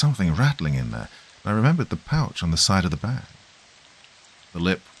definitely something rattling in there, and I remembered the pouch on the side of the bag. The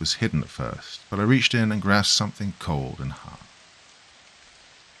lip was hidden at first, but I reached in and grasped something cold and hard.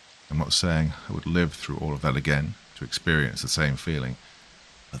 I'm not saying I would live through all of that again to experience the same feeling,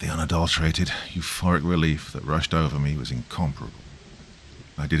 but the unadulterated, euphoric relief that rushed over me was incomparable.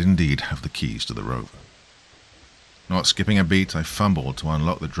 I did indeed have the keys to the Rover. Not skipping a beat, I fumbled to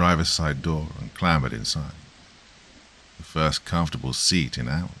unlock the driver's side door and clambered inside. The first comfortable seat in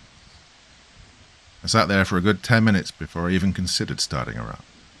hours. I sat there for a good 10 minutes before I even considered starting her up,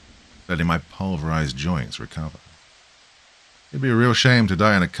 letting my pulverized joints recover. It'd be a real shame to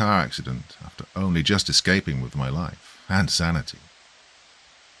die in a car accident after only just escaping with my life and sanity.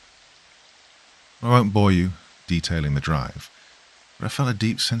 I won't bore you detailing the drive, but I felt a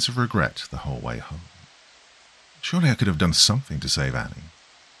deep sense of regret the whole way home. Surely I could have done something to save Annie.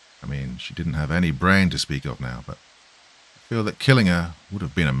 I mean, she didn't have any brain to speak of now, but I feel that killing her would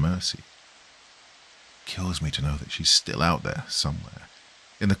have been a mercy. It kills me to know that she's still out there somewhere,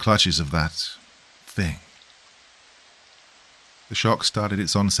 in the clutches of that thing. The shock started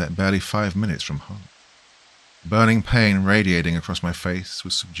its onset barely 5 minutes from home. The burning pain radiating across my face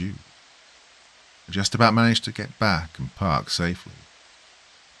was subdued. I just about managed to get back and park safely.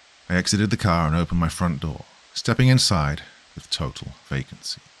 I exited the car and opened my front door, stepping inside with total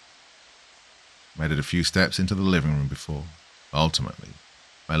vacancy. I made it a few steps into the living room before, ultimately,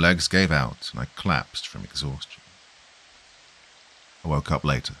 my legs gave out and I collapsed from exhaustion. I woke up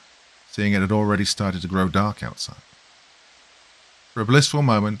later, seeing it had already started to grow dark outside. For a blissful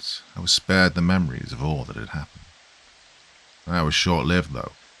moment, I was spared the memories of all that had happened. That was short-lived,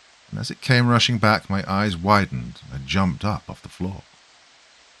 though, and as it came rushing back, my eyes widened and I jumped up off the floor.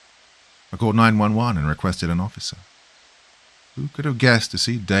 I called 911 and requested an officer. Who could have guessed to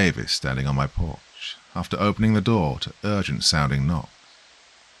see Davis standing on my porch after opening the door to urgent-sounding knocks?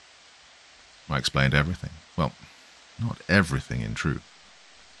 I explained everything. Well, not everything in truth.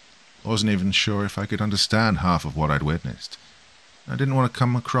 I wasn't even sure if I could understand half of what I'd witnessed. I didn't want to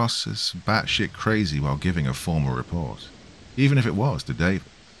come across as batshit crazy while giving a formal report, even if it was to Davis.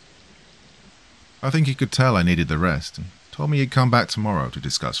 I think he could tell I needed the rest and told me he'd come back tomorrow to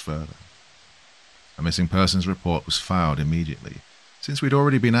discuss further. A missing persons report was filed immediately, since we'd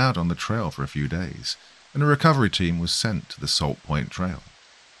already been out on the trail for a few days, and a recovery team was sent to the Salt Point Trail.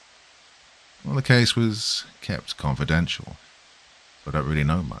 Well, the case was kept confidential, so I don't really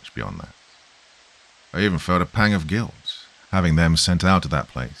know much beyond that. I even felt a pang of guilt, having them sent out to that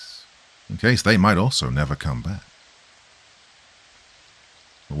place, in case they might also never come back.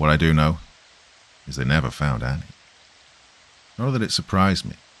 But what I do know is they never found Annie. Nor that it surprised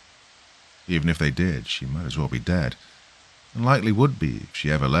me. Even if they did, she might as well be dead, and likely would be if she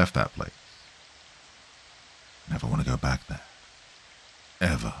ever left that place. Never want to go back there.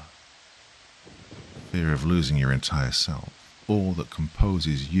 Ever. Fear of losing your entire self, all that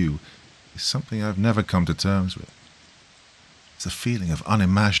composes you, is something I've never come to terms with. It's a feeling of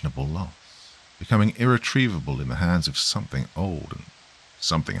unimaginable loss, becoming irretrievable in the hands of something old and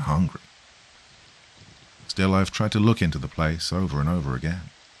something hungry. Still, I've tried to look into the place over and over again.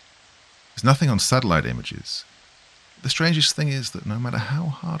 There's nothing on satellite images. The strangest thing is that no matter how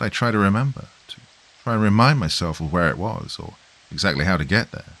hard I try to remember, to try and remind myself of where it was or exactly how to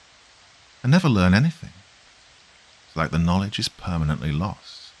get there, I never learn anything. It's like the knowledge is permanently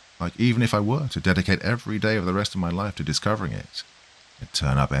lost. Like even if I were to dedicate every day of the rest of my life to discovering it, I'd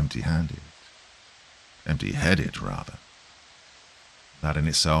turn up empty-handed. Empty-headed, rather. That in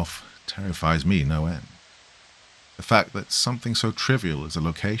itself terrifies me no end. The fact that something so trivial as a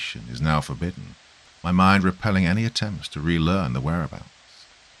location is now forbidden, my mind repelling any attempts to relearn the whereabouts.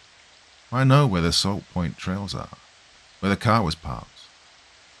 I know where the Salt Point trails are, where the car was parked,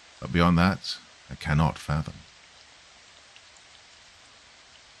 but beyond that, I cannot fathom.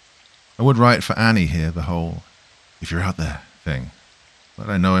 I would write for Annie here the whole "if you're out there" thing, but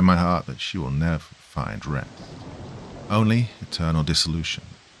I know in my heart that she will never find rest. Only eternal dissolution,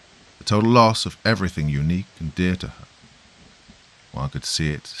 the total loss of everything unique and dear to her. One could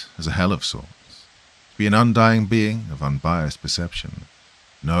see it as a hell of sorts, to be an undying being of unbiased perception,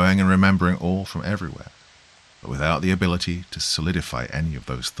 knowing and remembering all from everywhere, but without the ability to solidify any of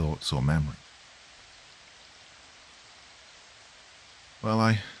those thoughts or memories. Well,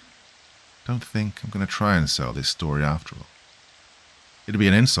 I don't think I'm going to try and sell this story after all. It'd be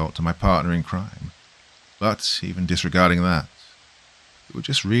an insult to my partner in crime. But even disregarding that, it would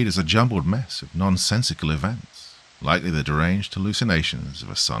just read as a jumbled mess of nonsensical events, likely the deranged hallucinations of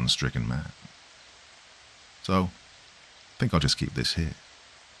a sun-stricken man. So, I think I'll just keep this here.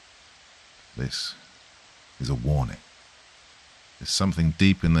 This is a warning. There's something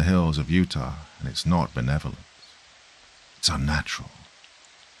deep in the hills of Utah, and it's not benevolent. It's unnatural.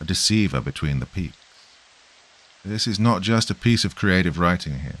 A deceiver between the peaks. This is not just a piece of creative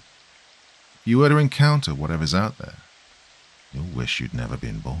writing here. If you were to encounter whatever's out there, you'll wish you'd never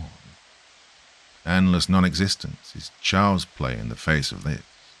been born. Endless non-existence is child's play in the face of this.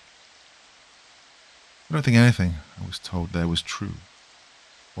 I don't think anything I was told there was true.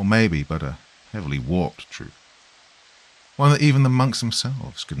 Or maybe but a heavily warped truth. One that even the monks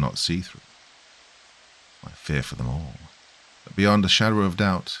themselves could not see through. I fear for them all, that beyond a shadow of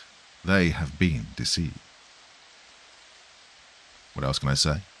doubt, they have been deceived. What else can I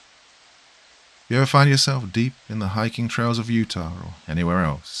say? If you ever find yourself deep in the hiking trails of Utah or anywhere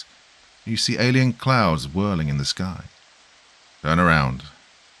else, you see alien clouds whirling in the sky, turn around,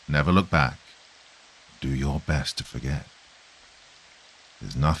 never look back, do your best to forget.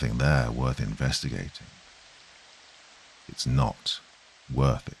 There's nothing there worth investigating. It's not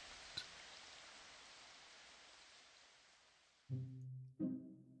worth it.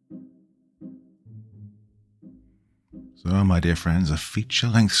 So, my dear friends, a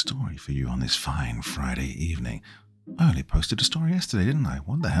feature-length story for you on this fine Friday evening. I only posted a story yesterday, didn't I?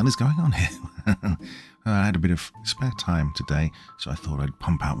 What the hell is going on here? I had a bit of spare time today, so I thought I'd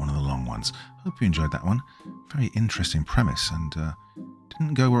pump out one of the long ones. Hope you enjoyed that one. Very interesting premise, and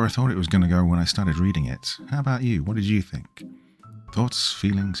didn't go where I thought it was going to go when I started reading it. How about you? What did you think? Thoughts,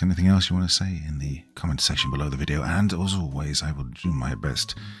 feelings, anything else you want to say in the comment section below the video, and as always, I will do my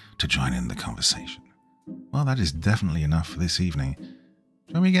best to join in the conversation. Well, that is definitely enough for this evening.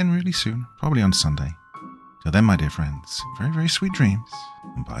 Join me again really soon, probably on Sunday. Till then, my dear friends, very, very sweet dreams,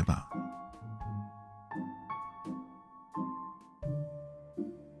 and bye-bye.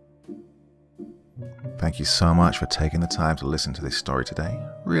 Thank you so much for taking the time to listen to this story today.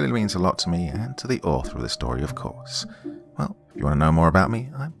 It really means a lot to me and to the author of the story, of course. Well, if you want to know more about me,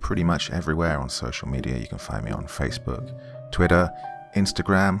 I'm pretty much everywhere on social media. You can find me on Facebook, Twitter,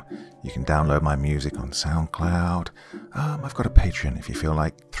 Instagram. You can download my music on SoundCloud. I've got a Patreon if you feel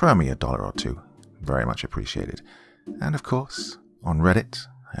like. Throw me $1 or $2. Very much appreciated. And of course, on Reddit,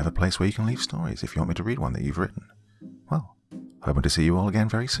 I have a place where you can leave stories if you want me to read one that you've written. Well, hoping to see you all again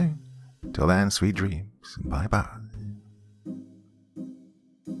very soon. Till then, sweet dreams, and bye-bye.